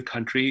new to the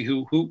country,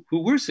 who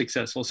were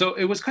successful. So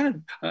it was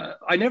kind of,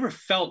 I never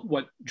felt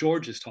what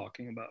George is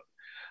talking about.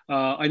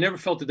 I never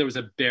felt that there was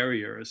a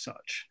barrier as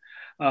such.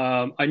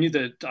 I knew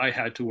that I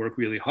had to work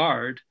really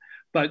hard,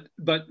 but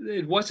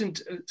it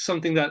wasn't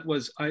something that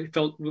I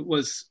felt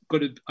was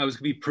going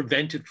to be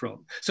prevented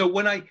from. So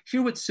when I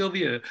hear what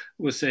Sylvia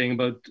was saying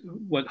about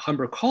what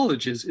Humber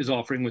College is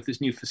offering with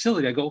this new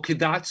facility, I go, okay,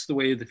 that's the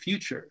way of the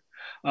future.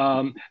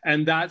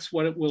 And that's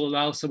what it will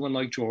allow someone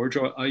like George,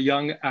 or a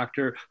young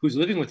actor who's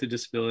living with a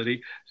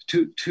disability,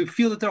 to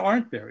feel that there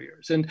aren't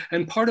barriers.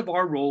 And part of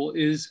our role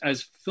is,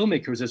 as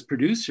filmmakers, as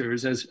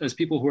producers, as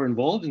people who are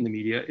involved in the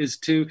media, is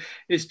to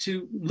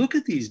look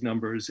at these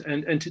numbers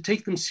and to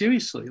take them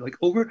seriously. Like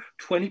over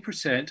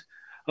 20%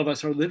 of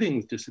us are living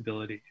with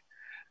disability.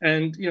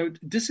 And,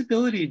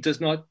 disability does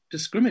not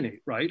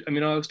discriminate, right? I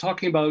mean, I was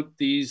talking about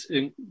these,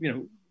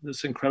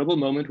 this incredible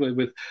moment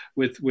with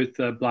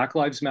Black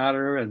Lives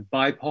Matter and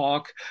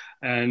BIPOC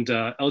and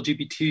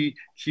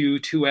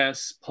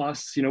LGBTQ2S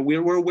plus.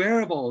 We're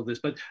aware of all of this,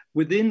 but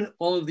within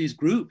all of these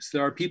groups,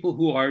 there are people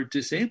who are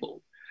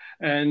disabled.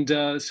 And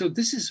so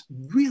this is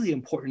really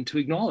important to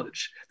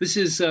acknowledge. This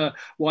is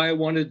why I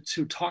wanted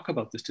to talk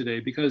about this today,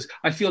 because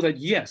I feel that,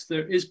 yes,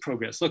 there is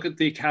progress. Look at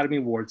the Academy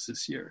Awards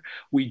this year.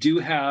 We do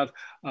have,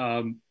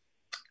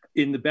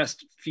 in the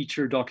Best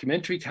Feature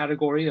Documentary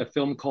category, a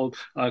film called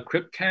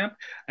Crip Camp.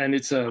 And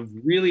it's a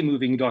really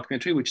moving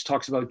documentary which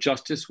talks about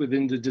justice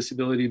within the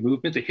disability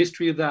movement, the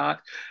history of that.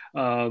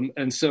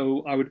 And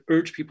so I would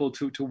urge people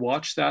to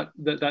watch that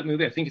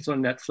movie. I think it's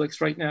on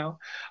Netflix right now.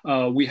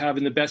 We have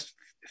in the Best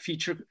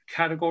Feature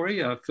category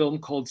a film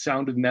called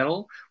Sound of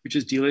Metal, which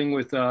is dealing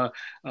with a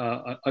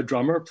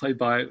drummer played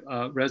by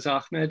Reza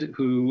Ahmed,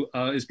 who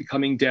is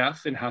becoming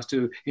deaf and has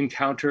to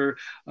encounter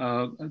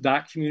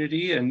that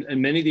community. And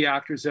many of the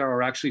actors there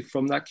are actually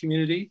from that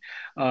community.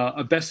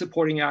 A Best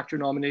Supporting Actor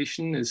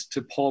nomination is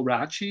to Paul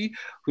Ratchie,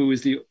 who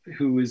is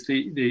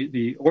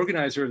the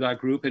organizer of that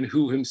group, and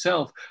who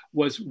himself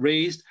was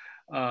raised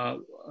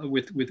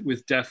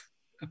with deaf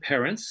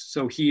parents.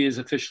 So he is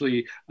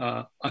officially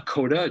a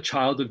CODA, a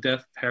child of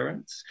deaf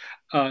parents,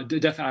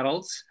 deaf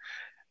adults.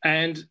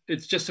 And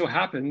it just so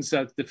happens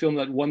that the film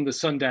that won the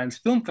Sundance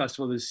Film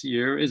Festival this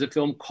year is a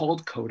film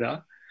called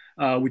CODA,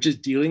 which is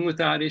dealing with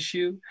that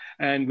issue,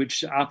 and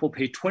which Apple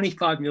paid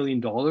 $25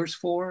 million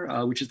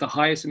for, which is the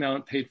highest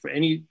amount paid for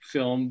any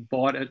film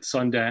bought at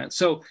Sundance.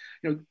 So,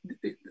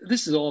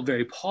 this is all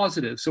very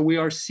positive. So we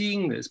are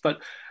seeing this,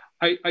 but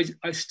I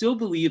still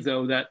believe,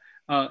 though, that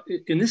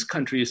in this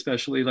country,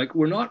 especially, like,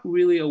 we're not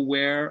really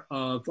aware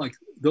of like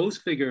those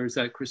figures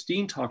that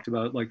Christine talked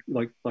about, like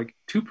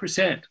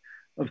 2%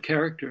 of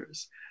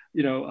characters.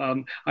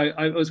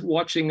 I was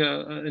watching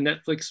a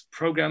Netflix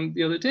program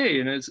the other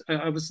day, and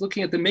I was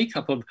looking at the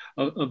makeup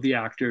of the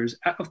actors.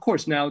 Of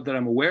course, now that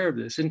I'm aware of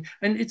this, and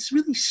it's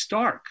really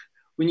stark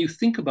when you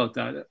think about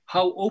that,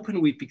 how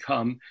open we've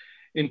become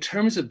in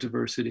terms of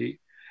diversity,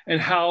 and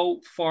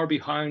how far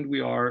behind we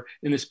are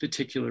in this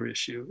particular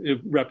issue of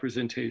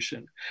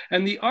representation.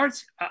 And the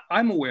arts,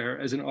 I'm aware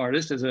as an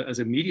artist, as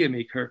a media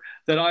maker,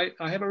 that I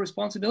have a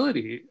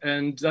responsibility.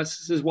 And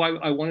this is why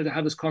I wanted to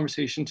have this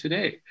conversation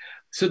today,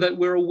 so that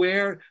we're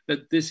aware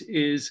that this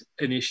is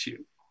an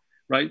issue,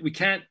 right? We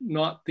can't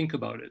not think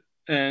about it.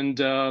 And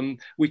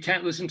we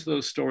can't listen to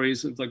those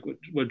stories of like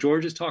what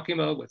George is talking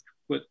about,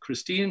 what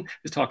Christine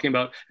is talking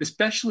about,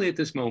 especially at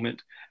this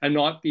moment, and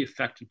not be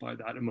affected by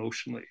that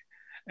emotionally.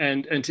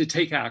 And to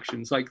take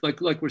actions like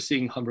we're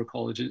seeing Humber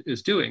College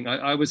is doing.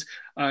 I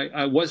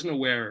wasn't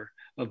aware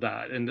of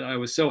that, and I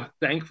was so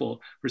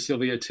thankful for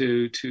Sylvia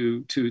to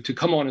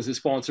come on as a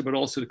sponsor, but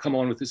also to come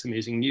on with this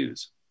amazing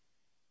news.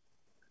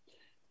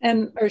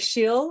 And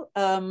Arshil,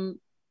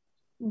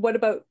 what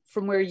about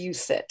from where you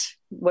sit?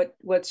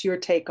 What's your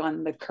take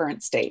on the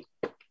current state?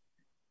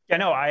 Yeah,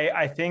 no,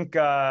 I think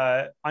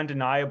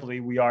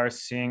undeniably we are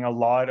seeing a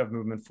lot of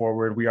movement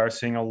forward. We are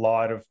seeing a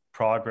lot of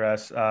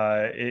progress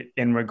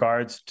in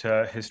regards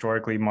to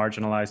historically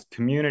marginalized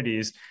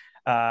communities.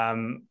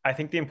 I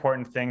think the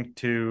important thing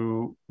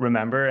to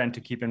remember and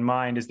to keep in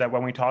mind is that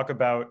when we talk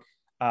about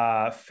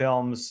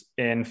films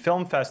in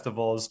film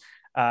festivals,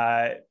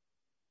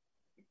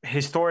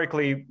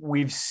 historically,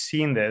 we've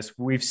seen this.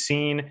 We've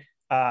seen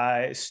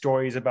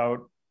stories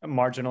about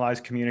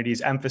marginalized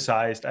communities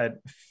emphasized at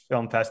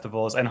film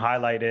festivals and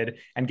highlighted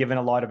and given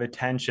a lot of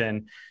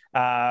attention,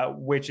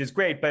 which is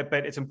great, but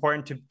it's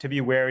important to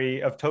be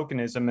wary of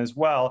tokenism as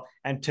well,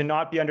 and to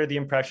not be under the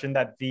impression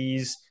that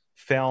these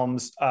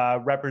films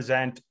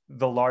represent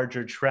the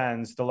larger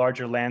trends, the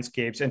larger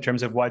landscapes in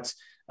terms of what's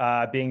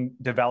being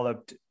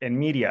developed in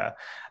media.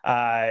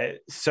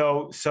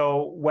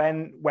 So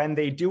when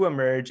they do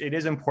emerge, it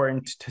is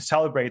important to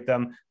celebrate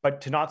them, but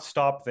to not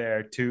stop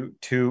there,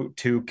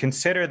 to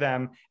consider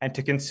them and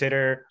to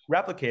consider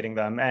replicating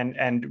them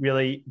and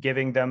really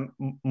giving them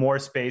more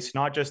space,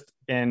 not just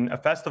in a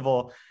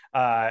festival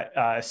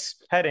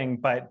setting,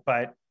 but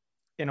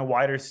in a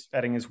wider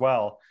setting as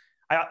well.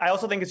 I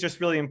also think it's just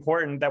really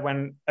important that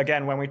when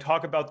we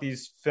talk about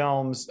these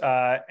films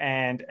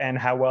and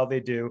how well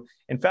they do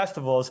in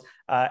festivals,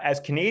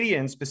 as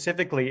Canadians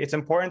specifically, it's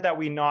important that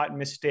we not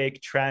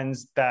mistake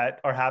trends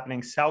that are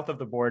happening south of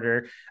the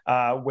border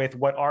with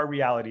what our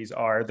realities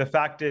are. The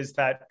fact is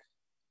that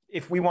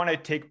if we want to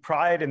take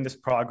pride in this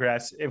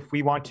progress, if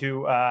we want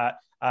to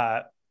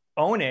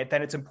own it,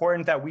 then it's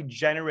important that we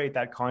generate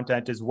that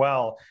content as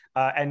well,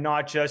 and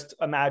not just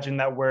imagine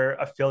that we're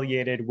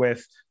affiliated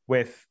with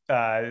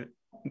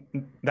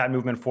that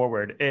movement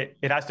forward.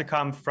 It has to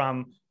come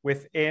from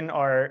within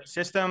our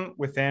system,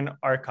 within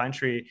our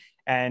country,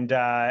 and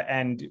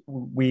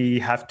we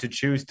have to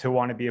choose to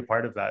want to be a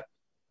part of that.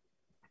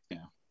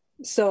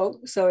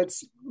 So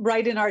it's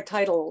right in our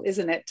title,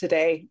 isn't it?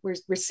 Today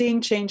we're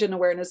seeing change and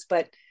awareness,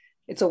 but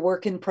it's a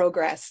work in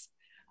progress.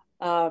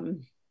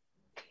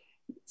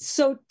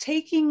 So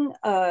taking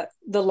the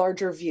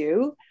larger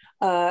view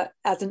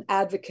as an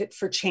advocate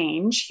for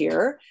change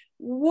here,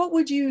 what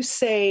would you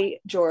say,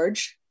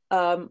 George,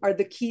 are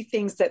the key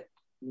things that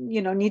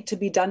need to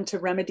be done to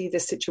remedy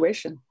this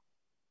situation?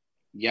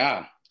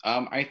 Yeah,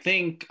 I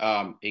think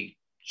it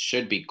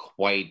should be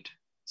quite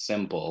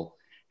simple.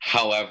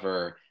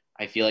 However,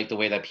 I feel like the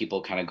way that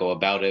people kind of go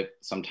about it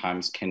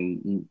sometimes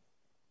can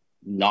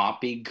not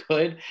be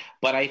good.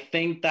 But I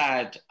think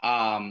that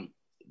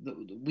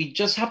we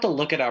just have to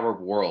look at our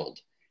world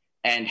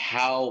and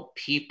how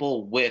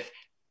people with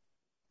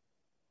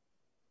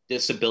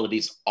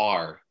disabilities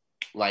are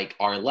like.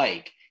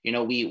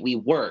 We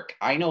work.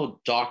 I know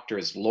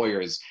doctors,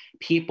 lawyers,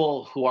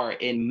 people who are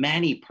in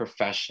many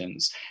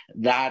professions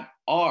that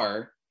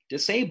are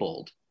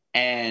disabled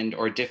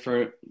or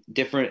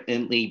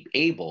differently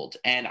abled.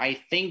 And I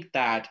think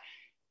that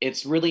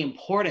it's really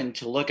important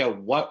to look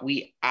at what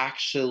we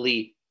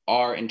actually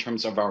are in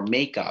terms of our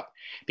makeup.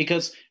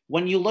 Because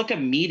when you look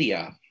at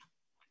media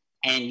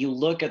and you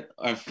look at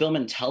film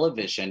and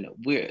television,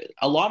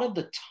 a lot of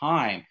the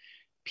time,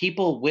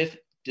 people with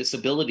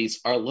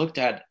disabilities are looked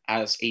at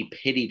as a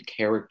pitied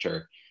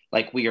character,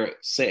 like we are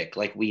sick,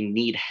 like we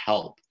need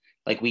help,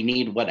 like we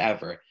need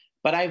whatever.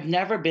 But I've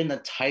never been the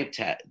type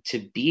to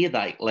be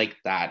like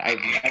that. I've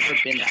never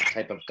been that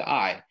type of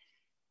guy.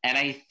 And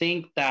I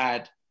think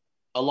that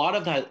a lot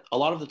of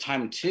the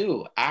time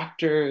too,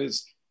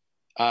 actors,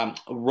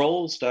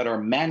 roles that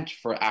are meant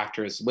for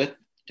actors with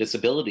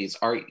disabilities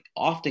are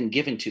often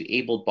given to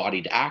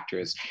able-bodied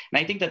actors.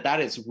 And I think that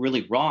is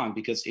really wrong,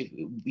 because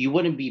you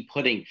wouldn't be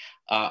putting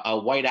a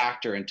white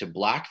actor into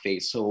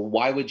blackface. So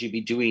why would you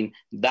be doing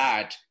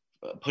that,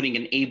 putting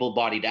an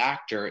able-bodied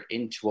actor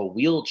into a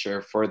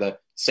wheelchair for the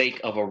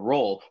sake of a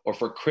role, or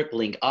for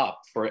crippling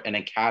up for an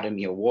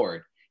Academy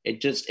Award?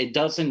 It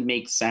doesn't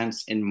make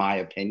sense, in my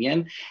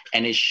opinion.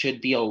 And it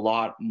should be a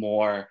lot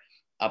more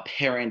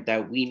apparent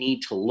that we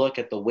need to look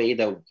at the way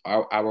that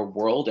our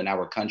world and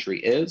our country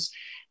is,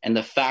 and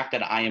the fact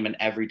that I am an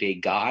everyday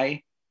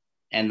guy,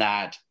 and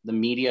that the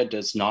media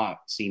does not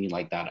see me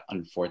like that,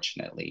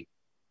 unfortunately.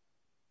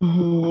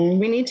 Mm-hmm.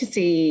 We need to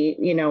see,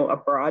 a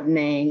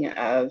broadening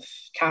of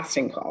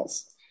casting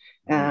calls.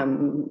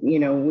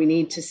 We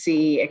need to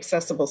see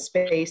accessible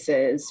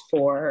spaces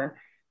for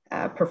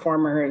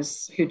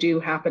performers who do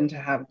happen to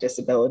have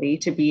disability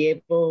to be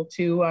able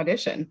to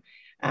audition,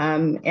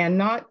 and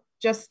not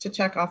just to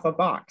check off a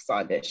box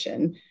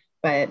audition,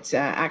 but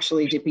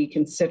actually to be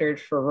considered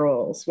for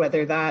roles,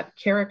 whether that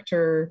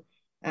character,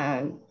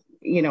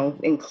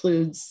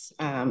 includes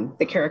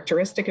the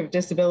characteristic of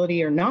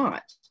disability or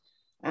not.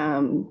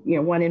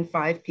 1 in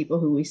 5 people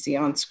who we see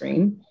on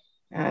screen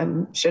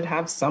should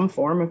have some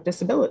form of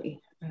disability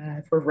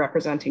if we're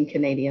representing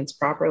Canadians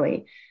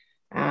properly.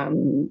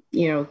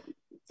 The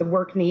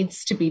work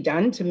needs to be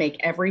done to make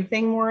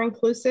everything more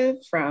inclusive,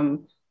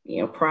 from,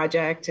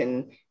 project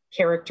and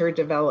character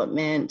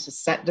development to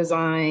set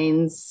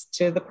designs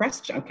to the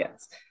press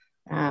junkets.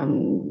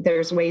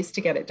 There's ways to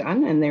get it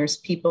done, and there's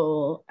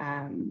people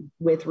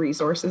with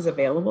resources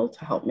available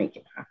to help make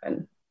it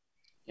happen.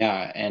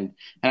 Yeah, and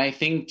I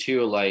think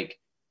too, like,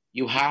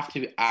 you have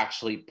to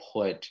actually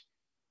put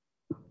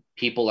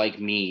people like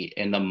me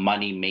in the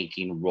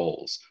money-making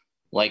roles.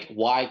 Like,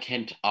 why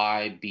can't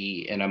I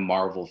be in a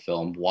Marvel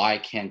film? Why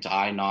can't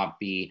I not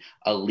be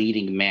a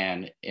leading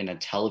man in a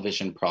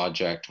television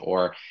project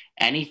or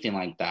anything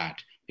like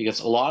that?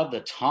 Because a lot of the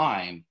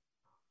time,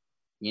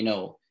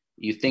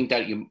 you think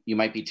that you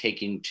might be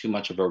taking too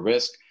much of a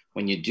risk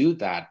when you do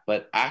that,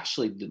 but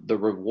actually the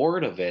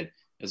reward of it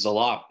is a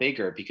lot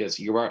bigger, because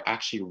you are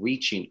actually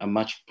reaching a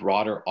much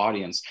broader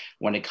audience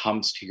when it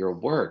comes to your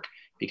work.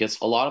 Because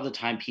a lot of the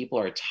time, people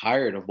are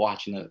tired of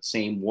watching the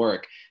same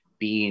work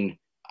being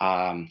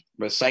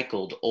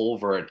recycled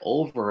over and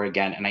over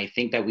again. And I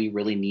think that we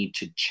really need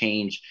to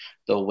change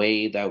the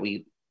way that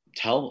we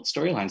tell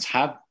storylines,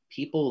 have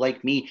people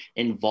like me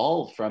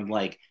involved, from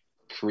like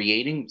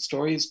creating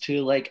stories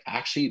to like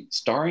actually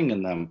starring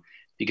in them.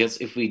 Because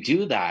if we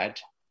do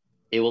that,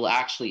 it will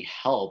actually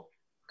help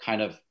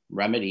kind of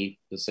remedy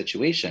the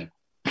situation.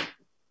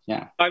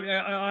 Yeah.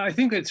 I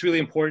think it's really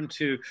important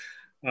to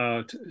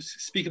to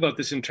speak about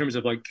this in terms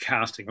of like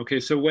casting. Okay,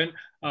 so when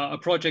a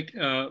project,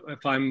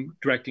 if I'm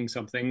directing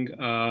something,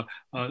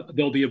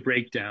 there'll be a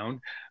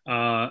breakdown.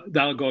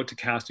 That'll go out to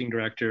casting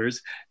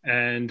directors,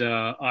 and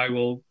I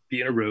will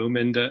be in a room,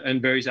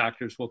 and various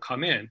actors will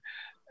come in.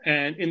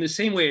 And in the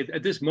same way,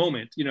 at this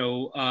moment,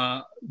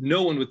 no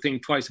one would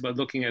think twice about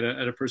looking at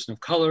a person of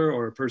color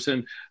or a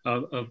person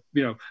of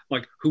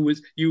like who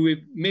you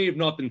may have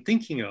not been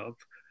thinking of.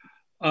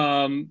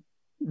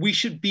 We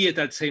should be at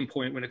that same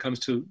point when it comes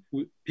to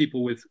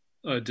people with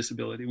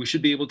disability. We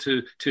should be able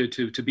to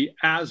be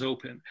as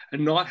open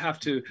and not have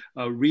to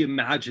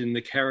reimagine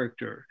the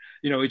character.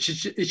 It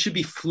should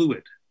be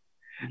fluid.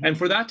 Mm-hmm. And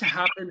for that to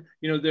happen,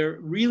 there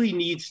really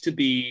needs to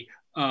be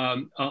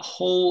a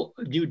whole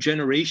new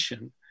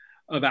generation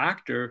of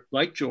actor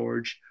like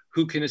George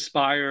who can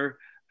aspire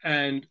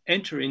and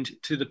enter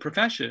into the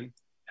profession.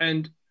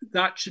 And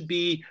that should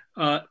be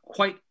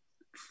quite,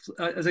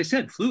 as I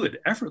said, fluid,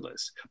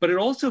 effortless. But it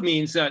also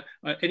means that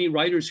any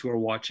writers who are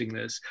watching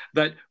this,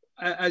 that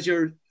as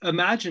you're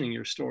imagining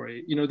your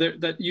story,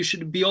 that you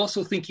should be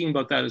also thinking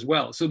about that as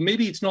well. So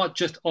maybe it's not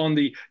just on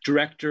the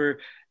director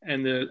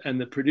and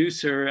the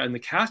producer and the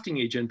casting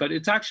agent, but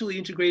it's actually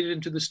integrated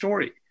into the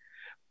story.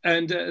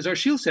 And as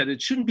Arshil said,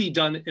 it shouldn't be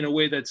done in a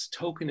way that's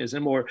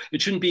tokenism, or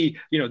it shouldn't be,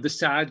 the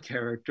sad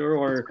character,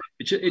 or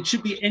it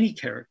should be any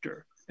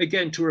character,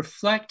 again, to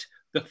reflect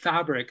the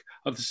fabric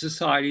of the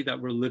society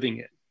that we're living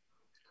in.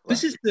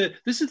 This is the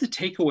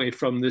takeaway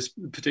from this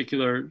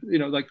particular,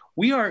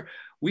 we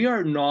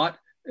are not,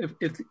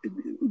 if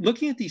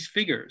looking at these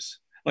figures,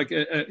 like,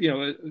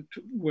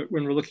 when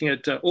we're looking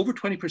at over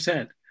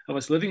 20% of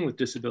us living with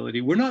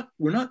disability, we're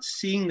not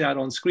seeing that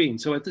on screen.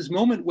 So at this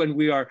moment, when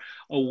we are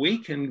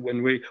awakened,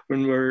 when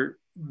we're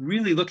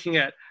really looking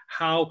at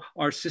how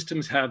our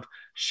systems have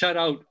shut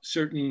out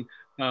certain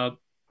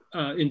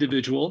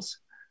individuals,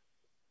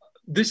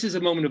 this is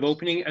a moment of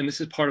opening, and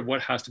this is part of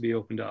what has to be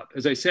opened up.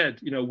 As I said,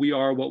 we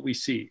are what we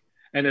see.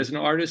 And as an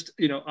artist,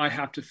 I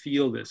have to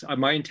feel this.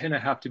 My antenna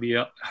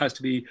has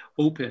to be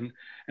open.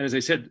 And as I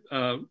said,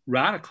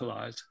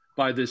 radicalized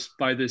by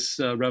this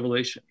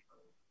revelation.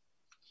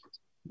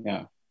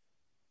 Yeah.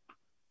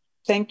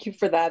 Thank you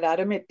for that,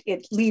 Adam.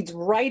 It leads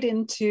right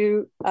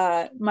into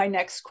my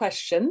next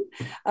question.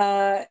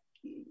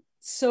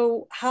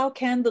 So how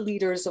can the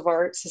leaders of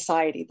our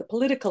society, the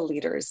political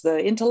leaders,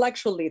 the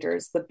intellectual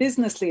leaders, the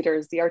business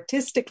leaders, the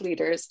artistic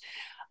leaders,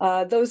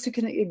 those who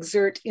can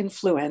exert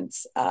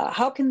influence,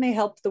 how can they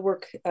help the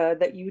work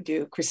that you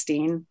do,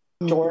 Christine,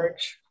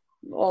 George,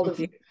 all of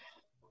you?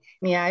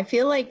 Yeah, I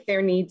feel like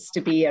there needs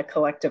to be a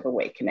collective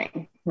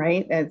awakening,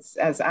 right?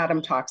 As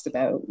Adam talks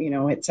about,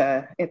 it's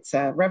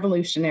a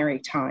revolutionary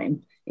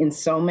time in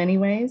so many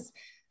ways.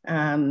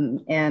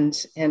 And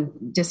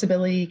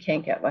disability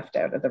can't get left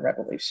out of the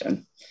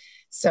revolution.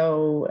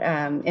 So,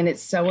 and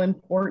it's so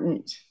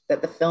important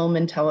that the film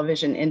and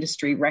television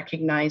industry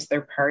recognize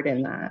their part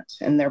in that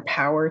and their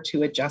power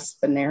to adjust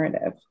the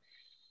narrative.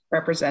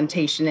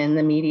 Representation in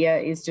the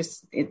media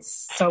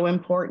it's so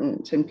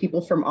important, and people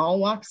from all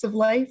walks of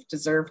life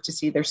deserve to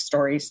see their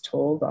stories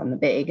told on the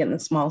big and the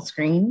small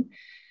screen.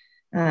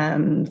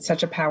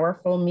 Such a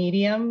powerful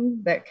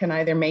medium that can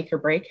either make or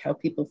break how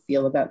people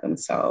feel about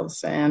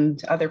themselves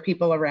and other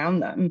people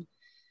around them.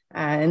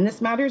 And this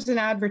matters in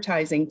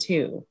advertising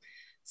too.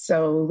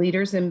 So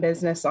leaders in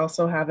business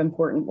also have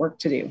important work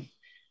to do.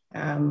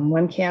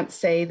 One can't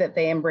say that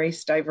they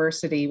embrace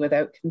diversity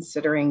without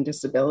considering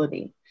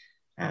disability.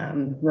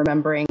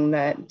 Remembering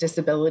that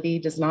disability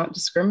does not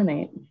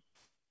discriminate.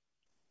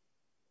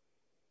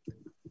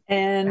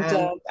 And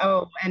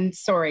and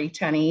sorry,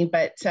 Tenny,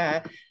 but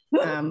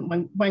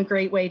one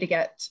great way to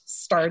get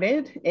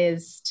started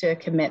is to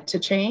commit to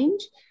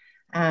change.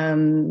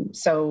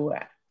 So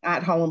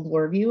at Holland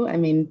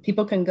Bloorview,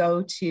 people can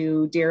go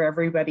to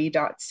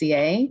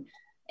deareverybody.ca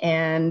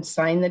and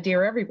sign the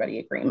Dear Everybody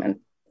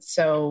agreement.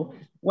 So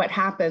what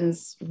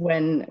happens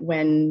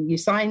when you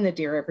sign the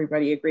Dear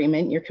Everybody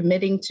agreement, you're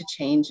committing to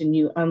change, and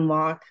you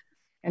unlock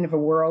kind of a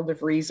world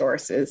of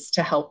resources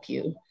to help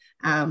you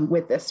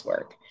with this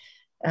work.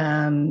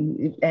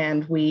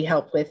 And we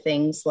help with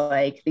things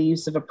like the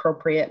use of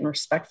appropriate and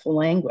respectful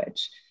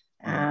language,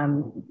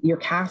 your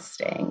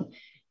casting,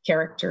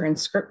 character and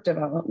script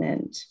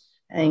development,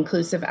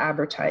 inclusive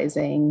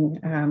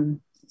advertising.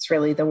 It's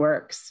really the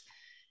works.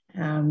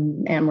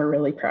 And we're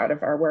really proud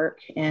of our work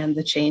and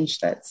the change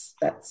that's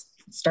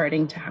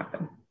starting to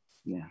happen.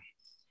 Yeah.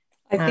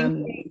 I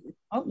think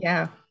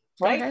yeah.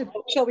 Right.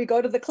 Shall we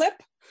go to the clip?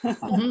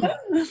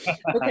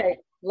 Okay,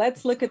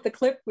 let's look at the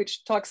clip,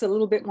 which talks a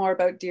little bit more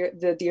about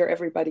the Dear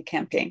Everybody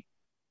campaign.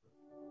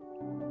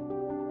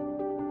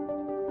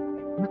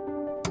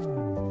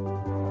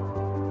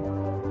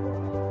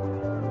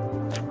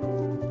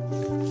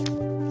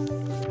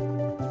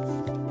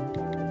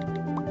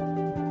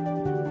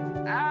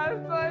 As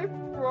I've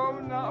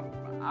grown up,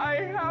 I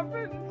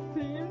haven't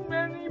seen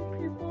many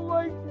people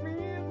like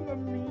me in the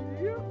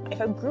media. If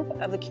a group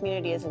of the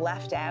community is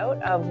left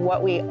out of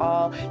what we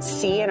all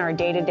see in our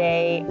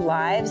day-to-day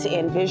lives,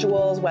 in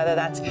visuals, whether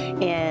that's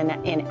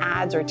in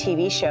ads or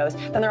TV shows,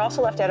 then they're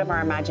also left out of our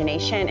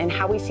imagination and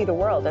how we see the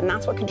world, and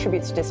that's what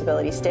contributes to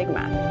disability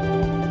stigma.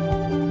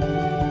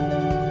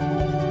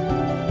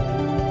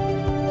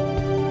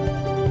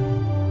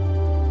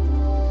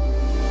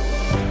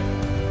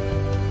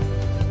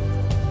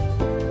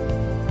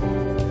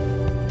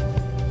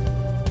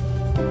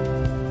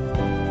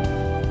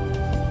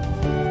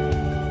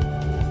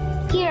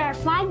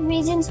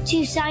 Reasons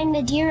to sign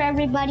the Dear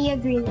Everybody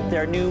agreement.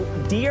 Their new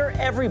Dear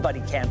Everybody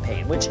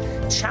campaign, which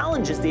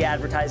challenges the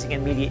advertising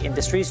and media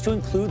industries to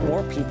include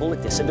more people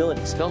with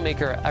disabilities.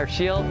 Filmmaker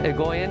Arshil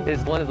Egoyan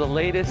is one of the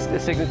latest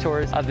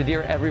signatories of the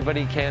Dear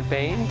Everybody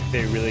campaign.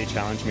 They really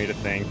challenged me to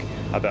think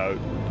about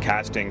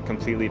casting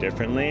completely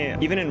differently,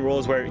 even in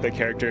roles where the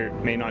character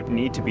may not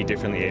need to be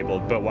differently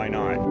abled, but why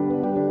not?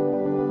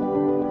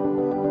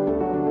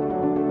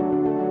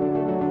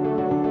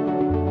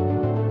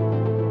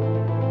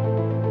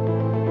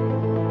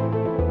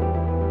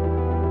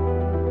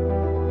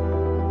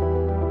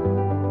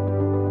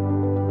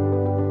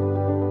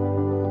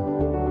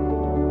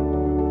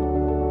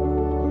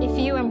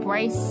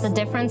 The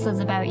differences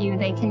about you,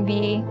 they can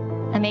be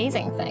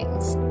amazing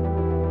things.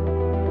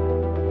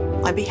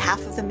 On behalf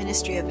of the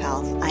Ministry of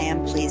Health, I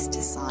am pleased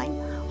to sign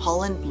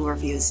Holland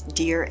Bloorview's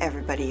Dear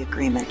Everybody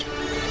agreement.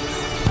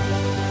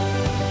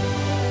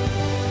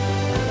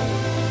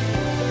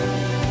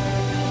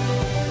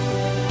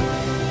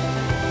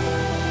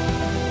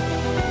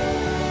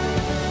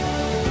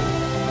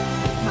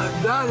 Now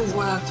that is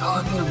what I'm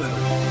talking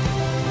about.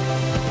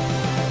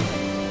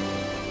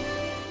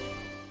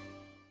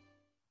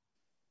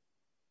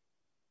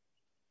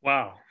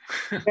 Wow.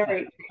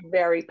 Very,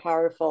 very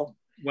powerful.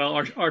 Well,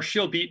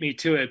 Arshil beat me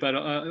to it, but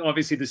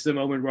obviously this is a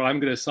moment where I'm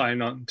going to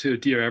sign on to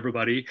Dear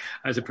Everybody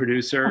as a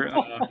producer.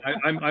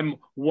 I'm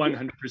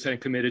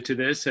 100% committed to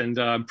this, and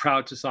I'm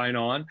proud to sign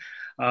on.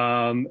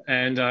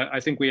 And I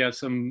think we have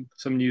some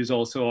news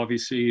also,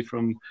 obviously,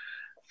 from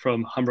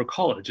Humber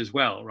College as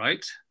well,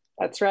 right?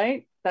 That's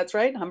right. That's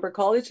right. Humber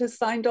College has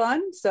signed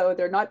on. So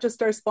they're not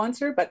just our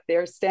sponsor, but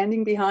they're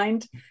standing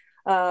behind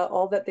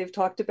all that they've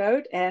talked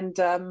about. And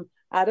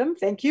Adam,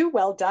 thank you.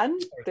 Well done.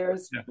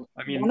 There's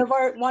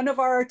one of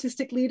our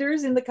artistic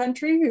leaders in the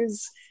country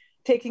who's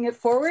taking it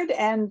forward.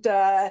 And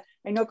I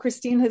know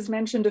Christine has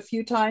mentioned a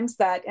few times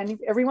that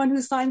everyone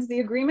who signs the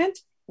agreement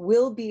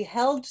will be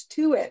held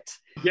to it.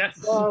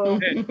 Yes. So,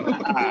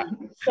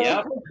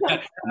 yep.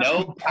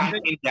 No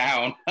backing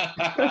down.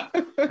 I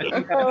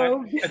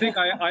think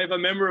I have a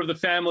member of the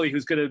family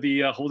who's going to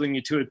be holding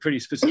you to it pretty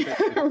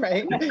specifically.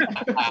 Right.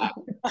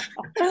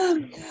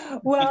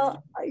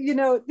 Well,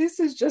 this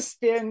has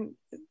just been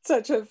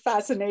such a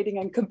fascinating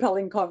and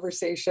compelling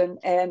conversation,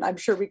 and I'm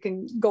sure we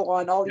can go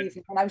on all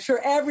evening, and I'm sure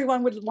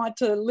everyone would want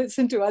to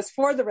listen to us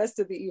for the rest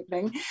of the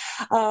evening.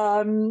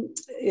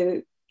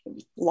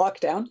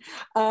 Lockdown.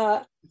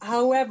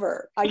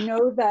 However, I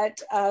know that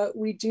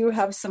we do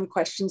have some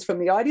questions from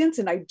the audience,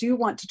 and I do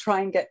want to try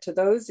and get to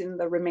those in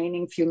the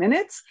remaining few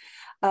minutes.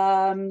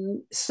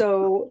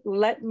 So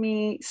let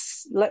me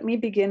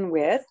begin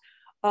with,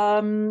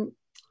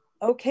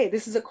 okay,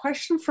 this is a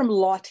question from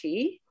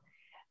Lottie.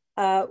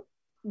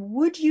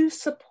 Would you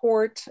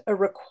support a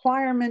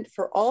requirement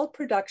for all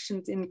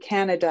productions in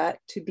Canada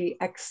to be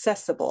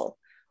accessible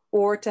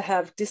or to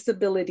have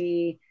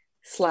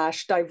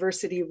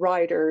disability/diversity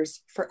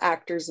riders for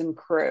actors and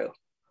crew?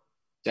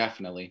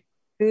 Definitely.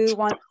 Who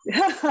wants to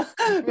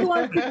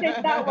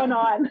take that one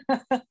on?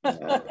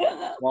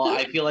 Well,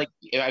 I feel like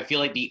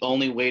the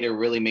only way to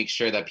really make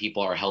sure that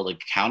people are held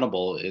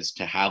accountable is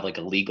to have like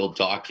a legal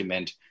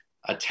document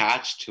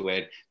attached to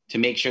it to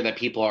make sure that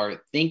people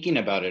are thinking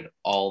about it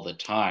all the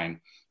time.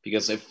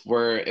 Because if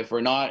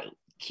we're not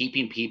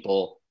keeping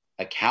people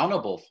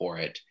accountable for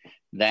it,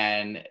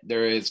 then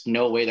there is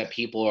no way that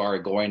people are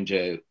going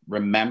to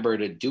remember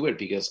to do it,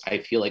 because I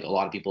feel like a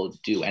lot of people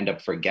do end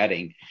up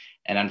forgetting.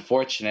 And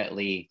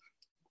unfortunately,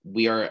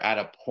 we are at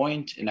a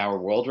point in our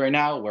world right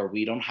now where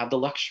we don't have the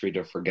luxury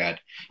to forget.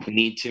 We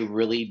need to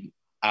really,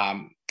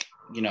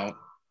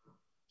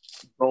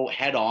 go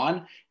head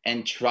on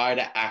and try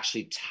to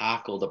actually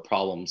tackle the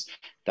problems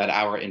that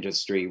our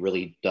industry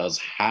really does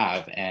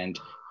have and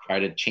try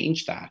to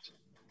change that.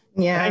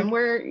 Yeah, and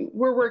we're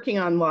working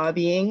on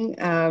lobbying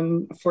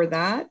for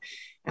that,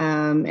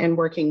 and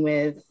working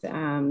with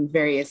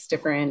various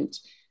different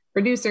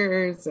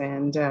producers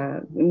and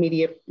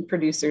Media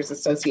Producers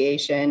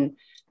Association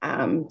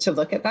to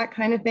look at that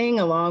kind of thing,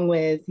 along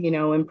with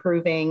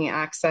improving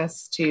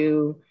access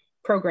to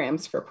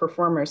programs for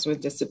performers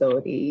with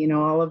disability.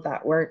 All of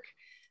that work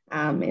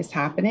is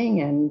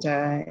happening, and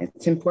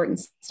it's important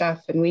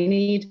stuff. And we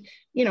need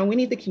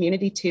the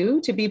community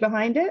too to be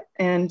behind it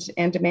and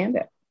demand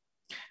it.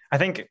 I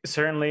think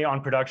certainly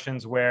on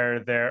productions where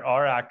there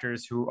are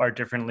actors who are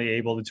differently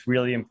able, it's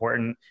really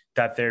important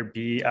that there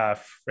be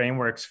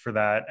frameworks for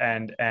that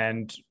and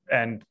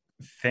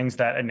things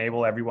that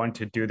enable everyone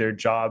to do their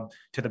job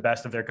to the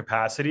best of their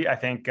capacity. I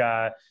think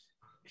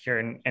here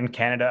in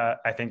Canada,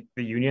 I think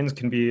the unions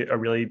can be a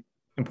really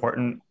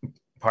important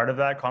part of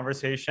that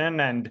conversation,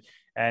 and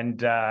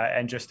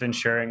just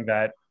ensuring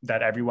that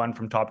everyone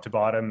from top to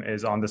bottom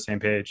is on the same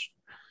page.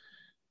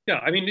 Yeah,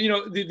 I mean,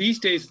 these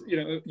days,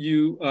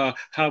 you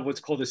have what's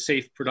called a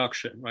safe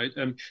production, right?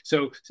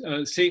 So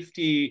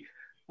safety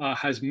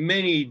has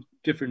many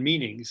different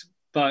meanings,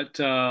 but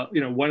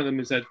one of them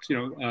is that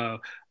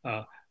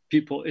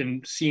people in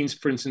scenes,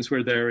 for instance,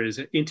 where there is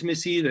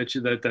intimacy,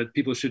 that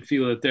people should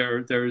feel that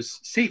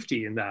there's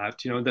safety in that,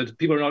 that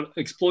people are not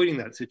exploiting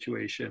that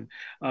situation,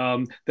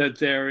 that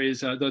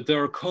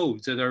there are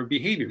codes, that there are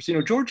behaviors.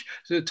 George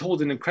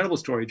told an incredible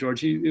story,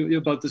 George,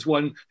 about this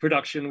one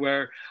production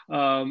where,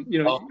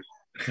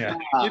 Yeah.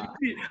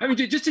 I mean,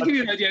 just to give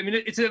you an idea, I mean,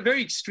 it's a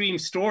very extreme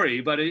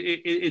story, but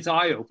it's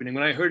eye-opening.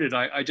 When I heard it,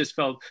 I just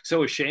felt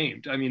so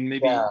ashamed. I mean,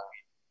 maybe...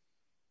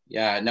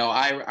 Yeah, no,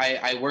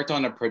 I worked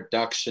on a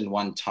production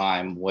one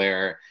time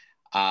where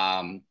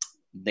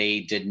they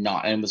did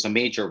not, and it was a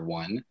major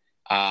one,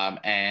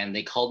 and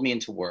they called me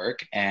into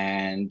work,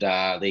 and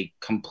they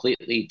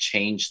completely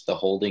changed the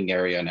holding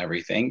area and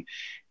everything,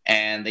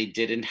 and they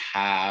didn't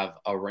have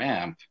a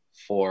ramp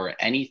for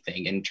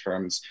anything in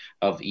terms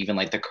of even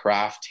like the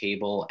craft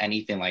table,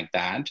 anything like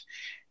that.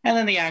 And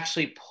then they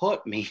actually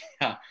put me,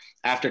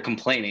 after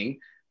complaining,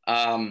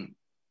 right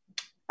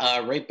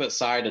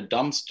beside a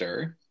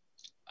dumpster,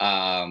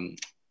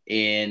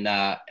 in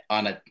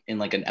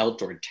like an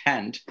outdoor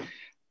tent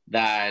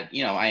that,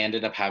 I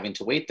ended up having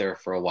to wait there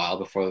for a while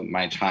before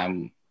my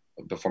time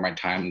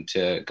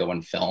to go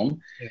and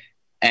film. Yeah.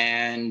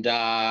 And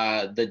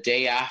the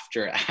day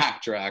after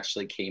actor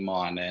actually came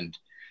on and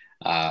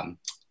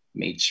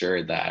made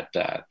sure that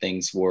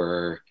things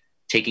were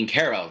taken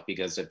care of,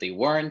 because if they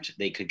weren't,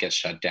 they could get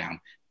shut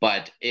down.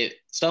 But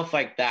stuff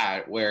like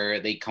that, where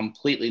they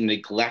completely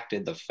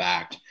neglected the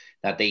fact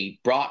that they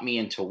brought me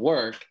into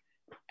work,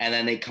 and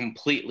then they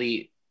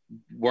completely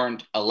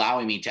weren't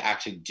allowing me to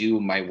actually do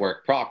my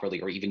work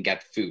properly or even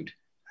get food.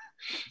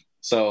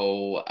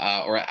 So,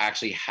 or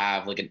actually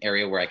have like an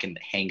area where I can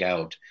hang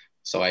out.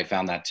 So I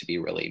found that to be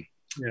really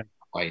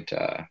quite,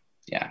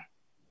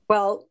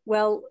 Well,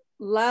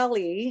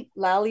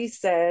 Lally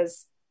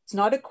says, it's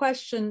not a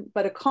question,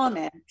 but a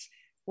comment.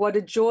 What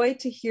a joy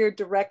to hear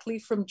directly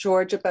from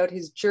George about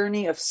his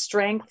journey of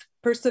strength,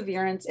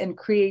 perseverance, and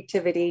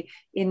creativity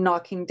in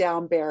knocking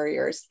down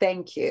barriers.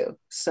 Thank you.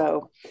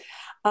 So,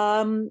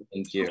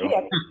 thank you.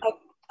 Okay,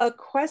 a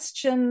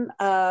question,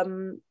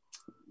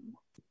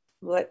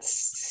 let's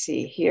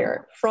see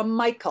here, from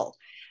Michael.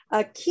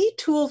 A key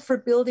tool for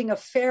building a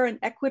fair and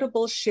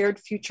equitable shared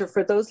future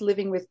for those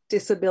living with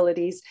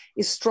disabilities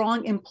is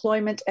strong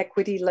employment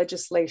equity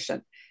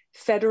legislation,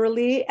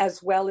 federally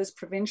as well as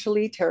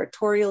provincially,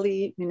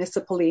 territorially,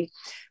 municipally,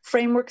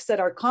 frameworks that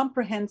are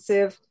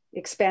comprehensive,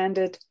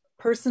 expanded,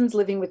 persons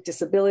living with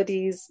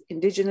disabilities,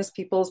 Indigenous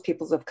peoples,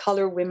 peoples of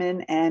color,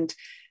 women, and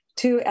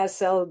to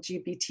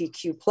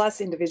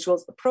SLGBTQ+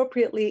 individuals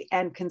appropriately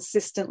and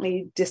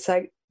consistently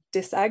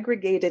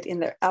disaggregated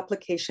in their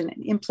application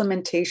and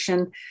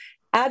implementation,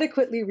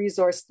 adequately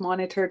resourced,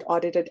 monitored,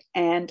 audited,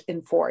 and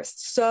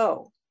enforced.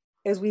 So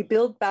as we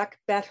build back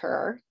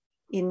better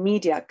in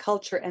media,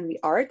 culture, and the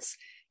arts,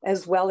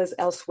 as well as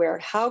elsewhere,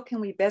 how can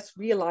we best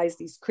realize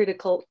these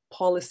critical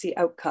policy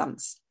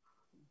outcomes?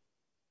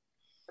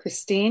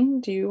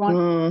 Christine, do you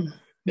want?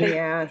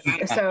 Yes.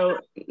 So,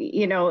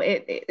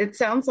 it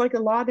sounds like a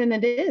lot, and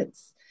it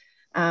is.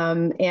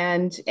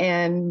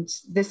 And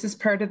this is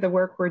part of the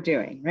work we're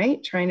doing,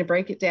 right? Trying to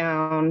break it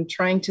down,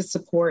 trying to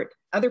support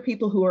other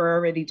people who are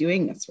already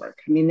doing this work.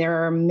 I mean,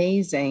 there are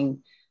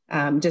amazing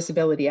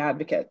disability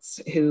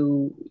advocates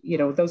who,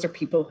 those are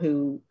people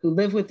who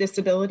live with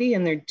disability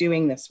and they're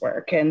doing this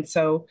work. And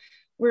so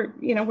we're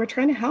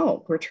trying to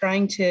help. We're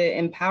trying to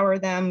empower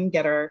them,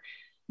 get our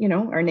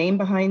name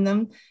behind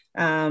them,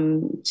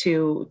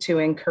 to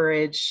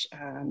encourage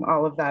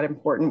all of that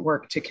important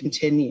work to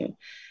continue.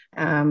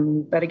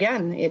 But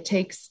again, it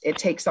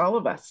takes all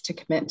of us to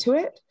commit to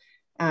it,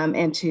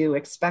 and to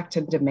expect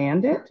and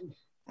demand it,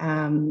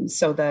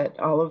 so that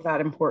all of that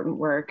important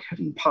work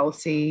in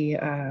policy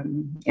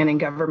and in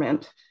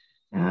government,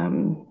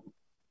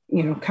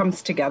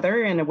 comes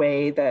together in a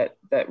way that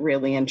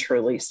really and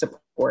truly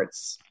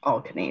supports all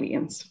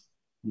Canadians.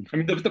 I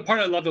mean, the part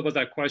I love about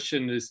that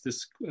question is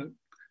this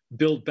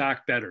build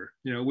back better.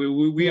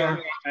 We are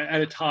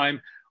at a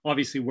time,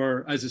 obviously,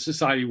 where as a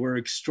society, we're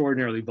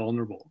extraordinarily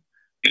vulnerable,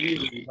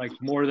 really, like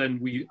more than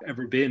we've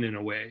ever been in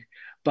a way.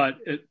 But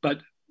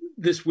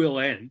this will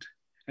end,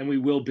 and we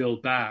will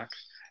build back.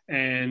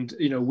 And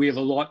we have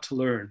a lot to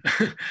learn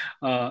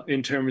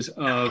in terms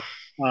of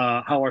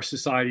how our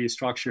society is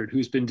structured,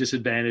 who's been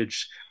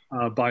disadvantaged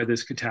by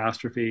this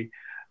catastrophe.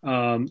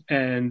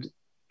 And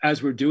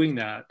as we're doing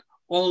that,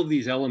 all of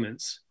these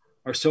elements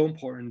are so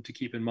important to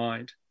keep in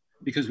mind,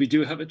 because we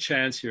do have a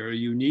chance here, a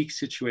unique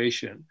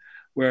situation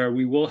where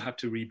we will have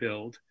to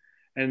rebuild.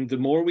 And the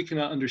more we can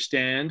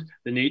understand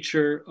the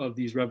nature of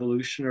these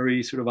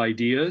revolutionary sort of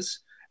ideas,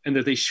 and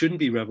that they shouldn't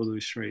be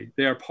revolutionary,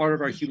 they are part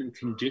of our human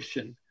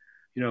condition.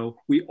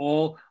 We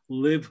all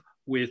live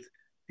with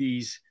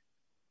these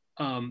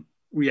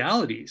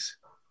realities,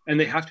 and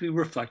they have to be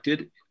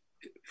reflected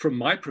from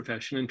my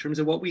profession in terms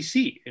of what we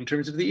see, in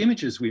terms of the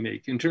images we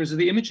make, in terms of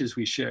the images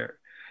we share,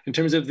 in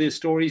terms of the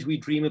stories we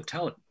dream of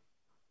telling.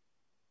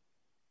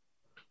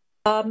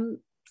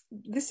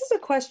 This is a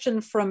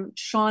question from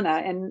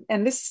Shauna,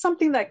 and this is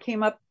something that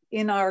came up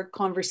in our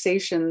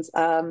conversations,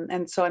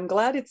 and so I'm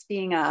glad it's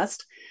being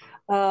asked.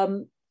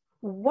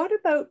 What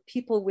about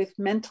people with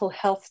mental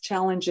health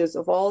challenges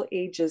of all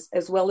ages,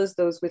 as well as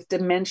those with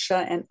dementia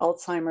and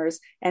Alzheimer's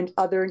and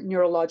other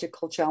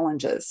neurological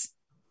challenges?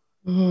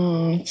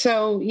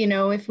 So,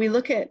 if we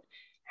look at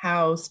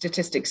how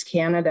Statistics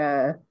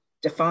Canada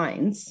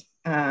defines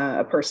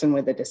a person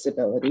with a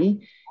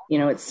disability,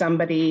 it's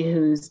somebody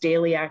whose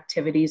daily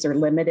activities are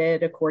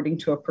limited according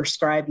to a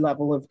prescribed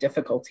level of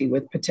difficulty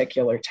with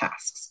particular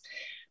tasks.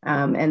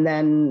 And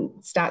then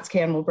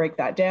StatsCan will break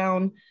that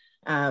down.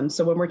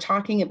 So when we're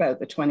talking about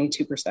the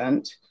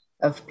 22%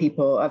 of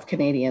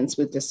Canadians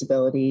with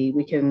disability,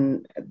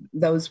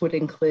 those would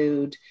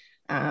include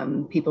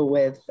people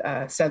with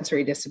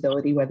sensory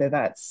disability, whether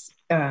that's,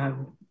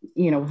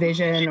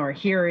 vision or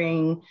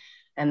hearing.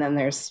 And then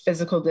there's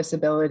physical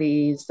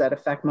disabilities that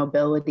affect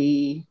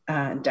mobility,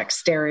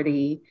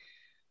 dexterity,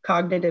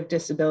 cognitive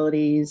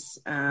disabilities,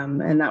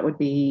 and that would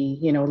be,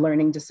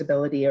 learning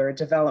disability or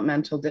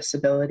developmental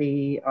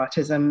disability,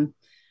 autism.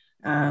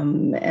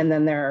 And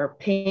then there are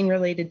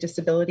pain-related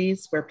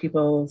disabilities where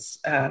people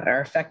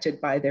are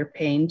affected by their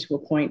pain to a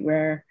point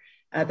where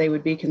they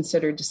would be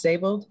considered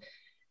disabled,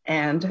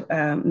 and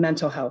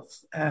mental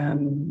health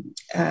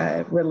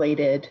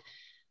related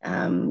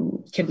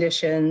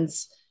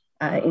conditions,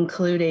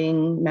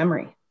 including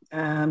memory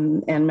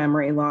and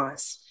memory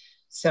loss.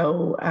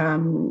 So,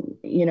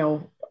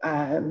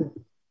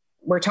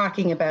 we're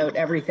talking about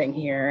everything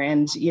here.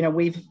 And,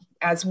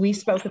 as we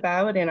spoke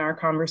about in our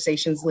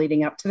conversations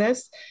leading up to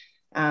this,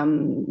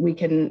 we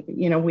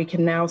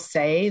can now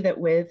say that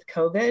with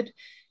COVID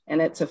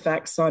and its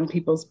effects on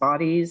people's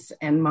bodies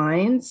and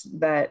minds,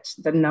 that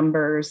the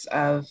numbers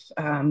of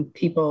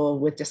people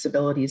with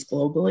disabilities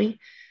globally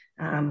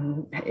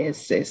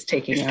is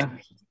taking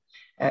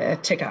a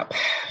tick up.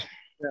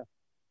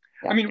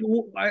 Yeah. I mean,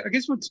 I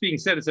guess what's being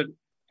said is that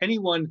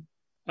anyone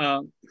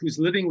who's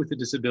living with a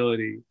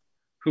disability,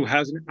 who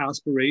has an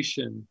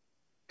aspiration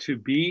to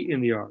be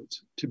in the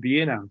arts, to be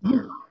an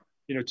actor,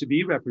 to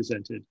be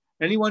represented,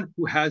 anyone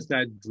who has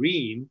that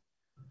dream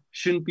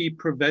shouldn't be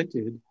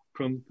prevented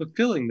from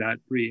fulfilling that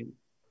dream.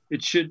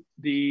 It should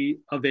be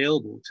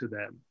available to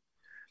them.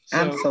 So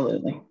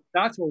absolutely.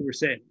 That's what we're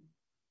saying,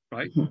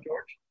 right,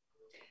 George?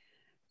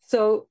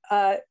 So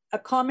a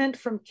comment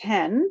from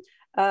Ken.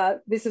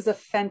 This is a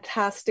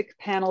fantastic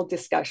panel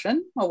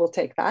discussion. Well, we'll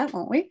take that,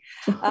 won't we?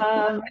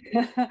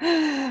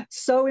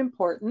 So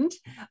important.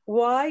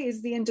 Why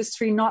is the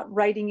industry not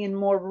writing in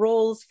more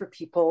roles for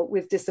people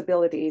with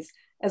disabilities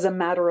as a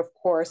matter of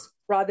course,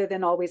 rather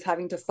than always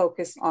having to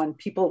focus on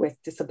people with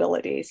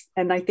disabilities?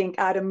 And I think,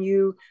 Adam,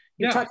 you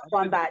touched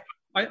on that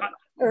earlier.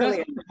 That's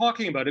what we're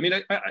talking about. I mean,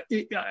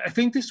 I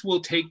think this will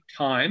take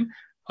time,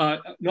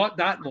 not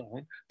that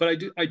long, but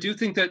I do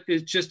think that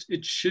it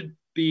should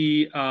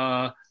be.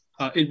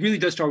 It really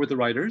does start with the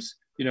writers.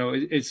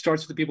 It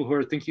starts with the people who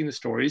are thinking the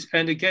stories.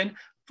 And again,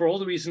 for all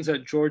the reasons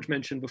that George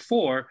mentioned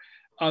before,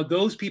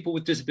 those people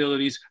with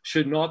disabilities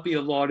should not be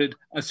allotted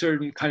a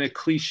certain kind of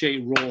cliche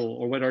role,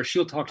 or what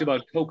Arshil talked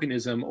about,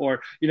 tokenism,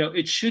 or,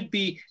 it should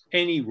be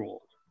any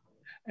role.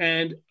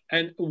 And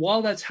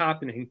while that's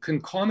happening,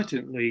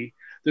 concomitantly,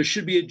 there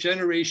should be a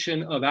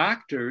generation of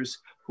actors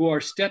who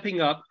are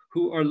stepping up,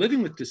 who are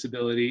living with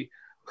disability,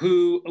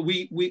 who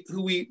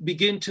we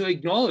begin to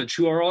acknowledge,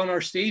 who are on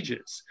our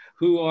stages,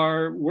 who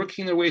are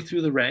working their way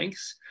through the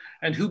ranks,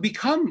 and who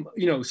become,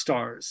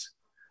 stars.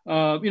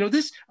 When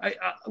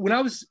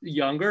I was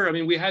younger, I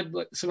mean, we had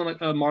someone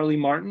like Marley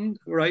Martin,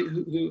 right?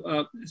 Who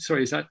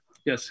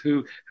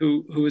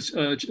was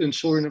in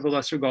Children of a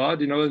Lesser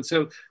God, and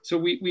so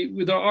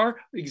we there are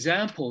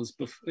examples,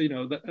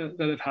 that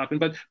have happened,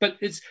 but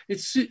it's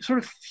sort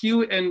of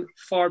few and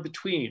far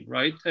between,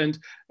 right? And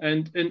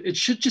it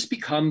should just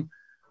become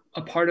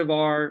a part of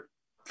our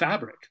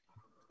fabric,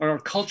 or our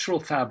cultural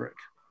fabric.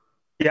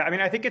 Yeah, I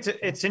mean, I think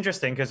it's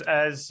interesting because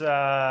as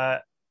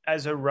a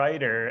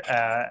writer,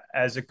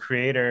 as a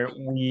creator,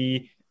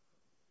 we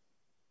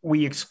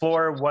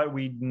explore what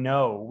we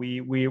know.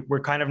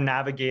 We're kind of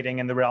navigating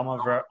in the realm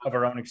of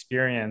our own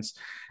experience,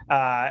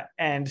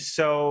 and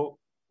so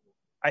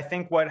I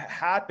think what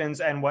happens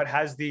and what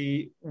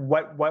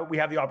we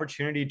have the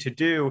opportunity to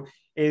do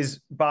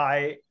is,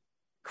 by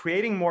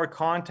creating more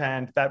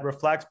content that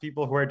reflects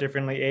people who are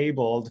differently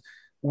abled,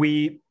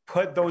 we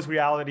put those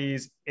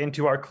realities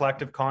into our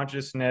collective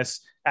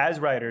consciousness as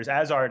writers,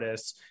 as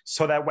artists,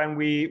 so that when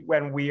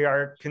we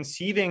are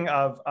conceiving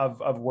of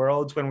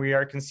worlds, when we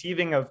are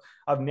conceiving of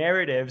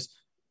narratives,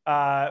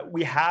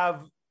 we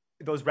have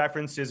those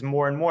references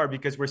more and more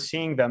because we're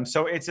seeing them.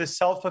 So it's a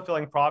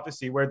self-fulfilling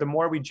prophecy where the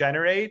more we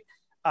generate,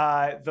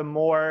 the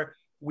more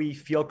we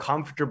feel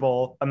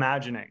comfortable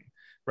imagining.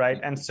 Right.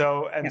 And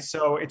so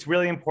it's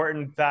really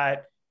important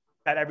that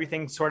that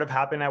everything sort of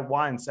happen at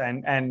once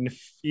and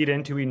feed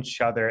into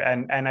each other.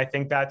 And I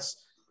think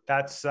that's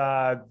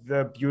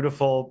the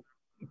beautiful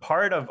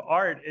part of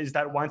art, is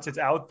that once it's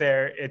out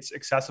there, it's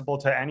accessible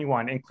to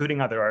anyone,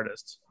 including other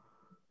artists.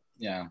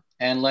 Yeah.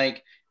 And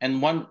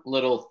one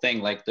little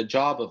thing, like the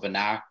job of an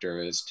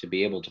actor is to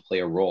be able to play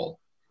a role.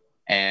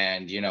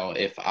 And, you know,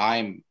 if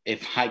I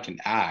can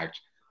act,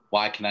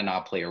 why can I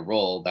not play a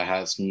role that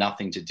has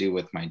nothing to do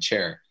with my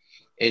chair?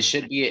 It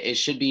should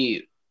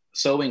be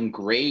so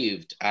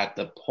engraved at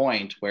the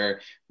point where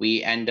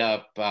we end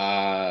up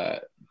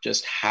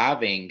just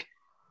having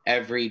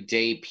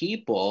everyday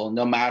people,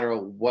 no matter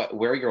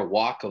where your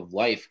walk of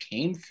life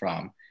came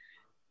from,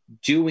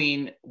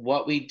 doing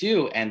what we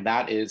do, and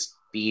that is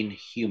being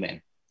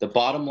human. The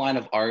bottom line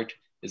of art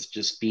is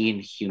just being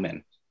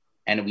human,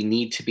 and we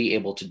need to be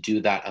able to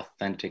do that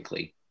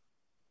authentically.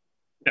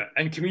 Yeah,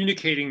 and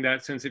communicating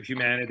that sense of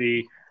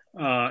humanity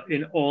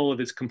in all of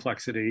its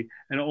complexity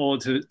and all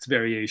of its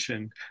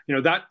variation.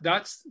 You know,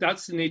 that's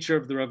the nature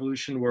of the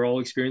revolution we're all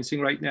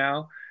experiencing right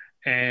now.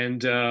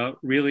 And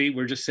really,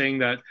 we're just saying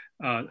that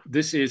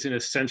this is an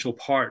essential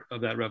part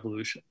of that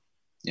revolution.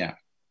 Yeah.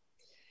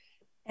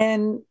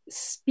 And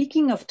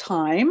speaking of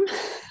time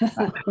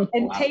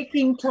and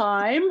taking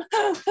time,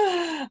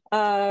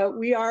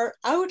 we are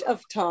out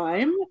of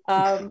time.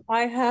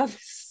 I have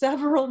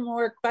several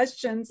more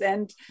questions,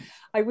 and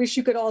I wish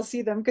you could all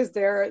see them because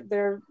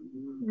they're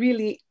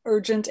really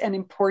urgent and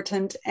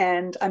important.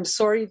 And I'm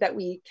sorry that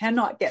we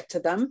cannot get to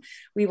them.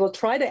 We will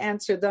try to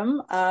answer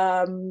them,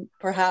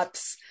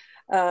 perhaps.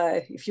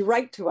 If you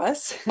write to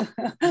us,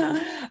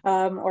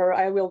 or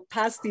I will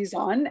pass these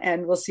on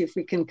and we'll see if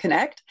we can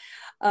connect.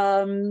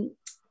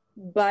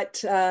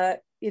 But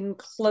in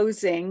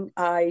closing,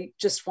 I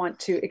just want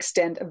to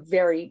extend a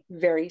very,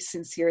 very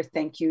sincere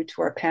thank you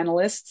to our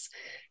panelists,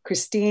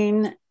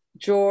 Christine,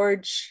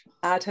 George,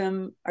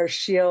 Atom,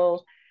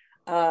 Arshil.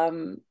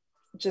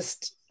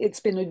 It's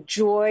been a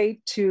joy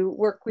to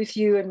work with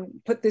you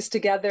and put this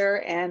together,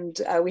 and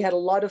we had a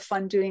lot of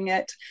fun doing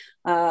it.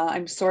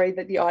 I'm sorry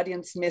that the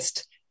audience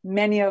missed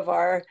many of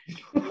our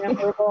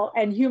memorable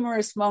and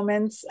humorous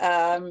moments.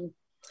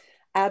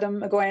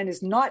 Adam Egoyan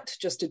is not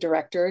just a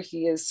director,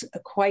 he is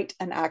quite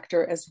an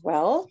actor as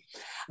well.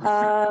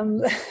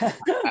 You'll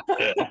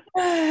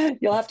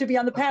have to be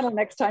on the panel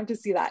next time to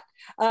see that.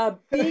 A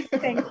big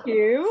thank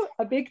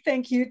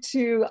you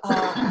to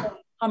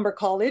Humber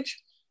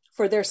College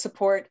for their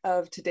support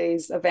of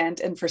today's event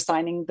and for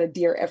signing the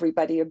Dear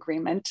Everybody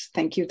agreement.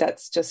 Thank you.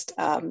 That's just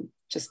a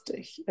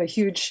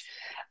huge,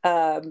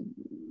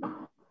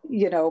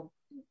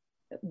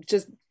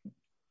 just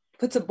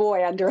puts a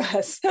boy under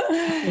us.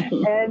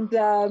 And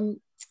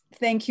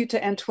thank you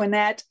to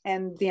Antoinette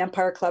and the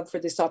Empire Club for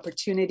this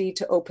opportunity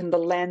to open the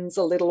lens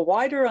a little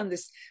wider on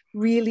this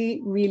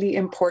really, really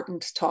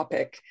important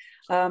topic.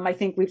 I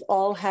think we've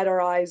all had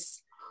our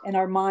eyes and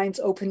our minds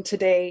open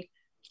today.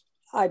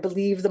 I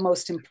believe the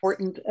most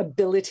important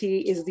ability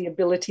is the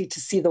ability to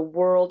see the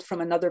world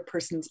from another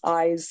person's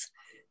eyes,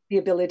 the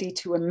ability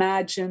to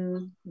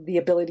imagine, the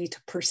ability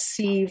to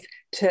perceive,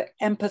 to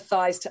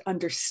empathize, to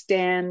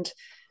understand,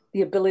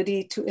 the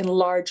ability to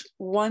enlarge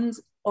one's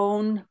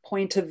own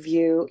point of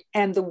view,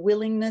 and the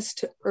willingness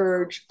to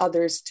urge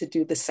others to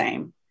do the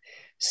same.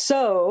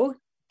 So,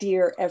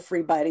 dear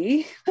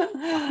everybody,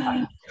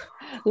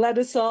 let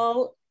us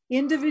all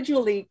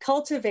individually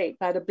cultivate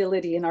that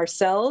ability in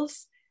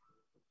ourselves.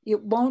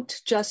 It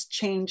won't just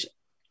change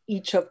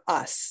each of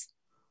us.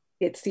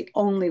 It's the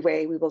only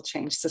way we will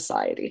change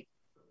society.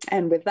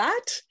 And with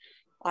that,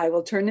 I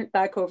will turn it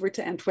back over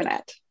to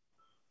Antoinette.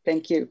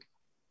 Thank you.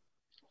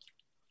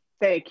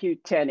 Thank you,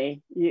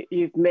 Tenny.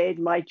 You've made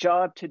my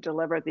job to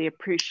deliver the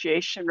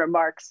appreciation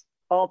remarks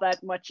all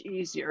that much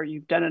easier.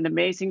 You've done an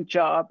amazing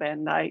job,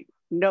 and I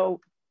know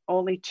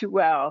only too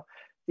well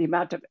the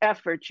amount of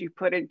effort you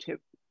put into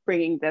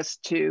bringing this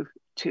to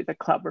the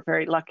club. We're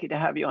very lucky to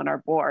have you on our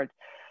board.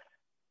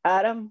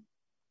 Adam,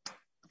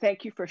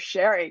 thank you for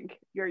sharing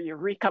your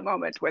eureka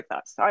moment with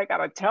us. I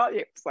gotta tell you,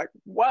 it's like,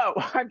 whoa,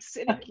 I'm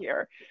sitting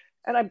here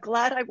and I'm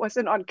glad I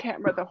wasn't on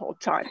camera the whole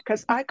time,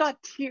 because I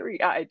got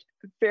teary-eyed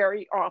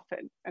very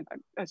often. And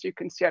as you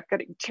can see, I'm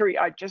getting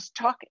teary-eyed just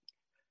talking.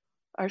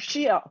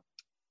 Arshil,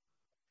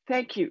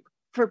 thank you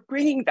for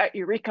bringing that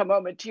eureka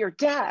moment to your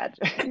dad.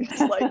 It's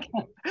like,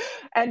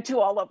 and to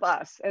all of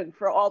us, and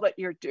for all that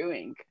you're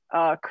doing.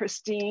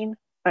 Christine,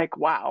 like,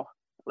 wow.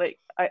 Like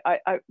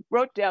I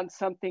wrote down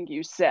something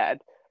you said.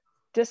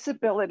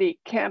 Disability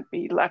can't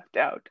be left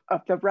out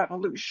of the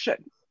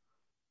revolution.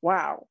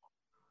 Wow.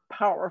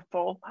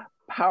 Powerful,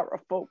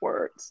 powerful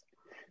words.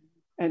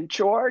 And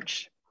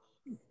George,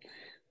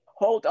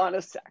 hold on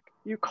a sec.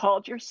 You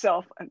called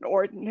yourself an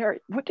ordinary,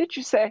 what did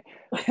you say?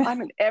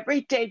 I'm an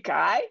everyday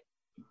guy?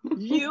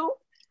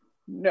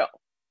 No,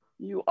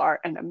 you are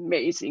an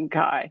amazing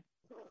guy.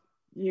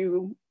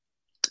 You,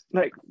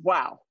 like,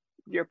 wow.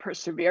 Your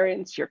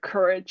perseverance, your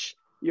courage,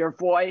 your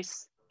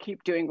voice,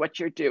 keep doing what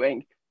you're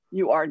doing.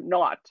 You are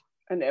not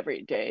an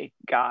everyday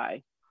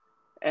guy.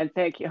 And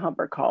thank you,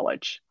 Humber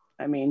College.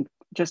 I mean,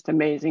 just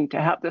amazing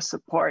to have the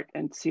support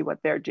and see what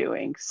they're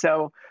doing.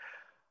 So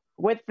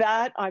with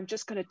that, I'm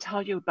just going to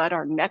tell you about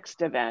our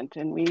next event.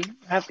 And we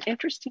have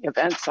interesting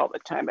events all the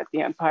time at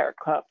the Empire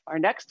Club. Our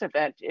next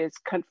event is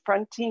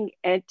Confronting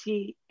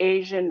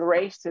Anti-Asian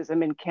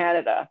Racism in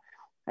Canada.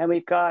 And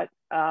we've got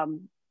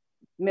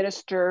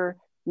Minister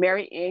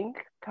Mary Ng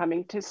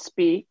coming to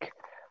speak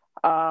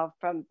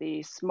from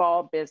the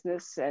Small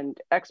Business and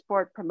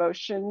Export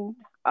Promotion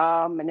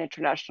and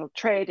International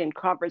Trade, in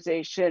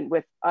conversation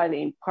with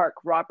Eileen Park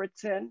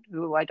Robertson,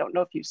 who I don't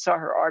know if you saw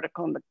her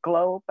article in the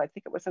Globe. I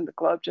think it was in the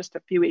Globe just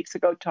a few weeks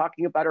ago,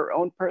 talking about her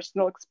own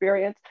personal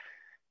experience.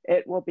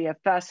 It will be a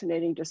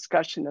fascinating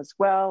discussion as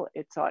well.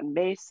 It's on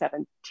May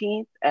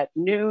 17th at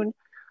noon.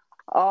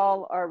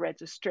 All our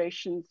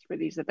registrations for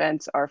these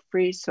events are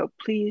free, so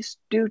please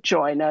do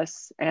join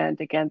us. And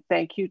again,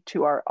 thank you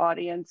to our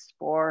audience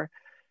for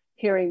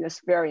hearing this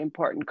very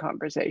important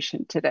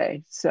conversation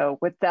today. So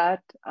with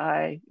that,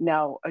 I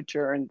now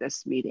adjourn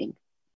this meeting.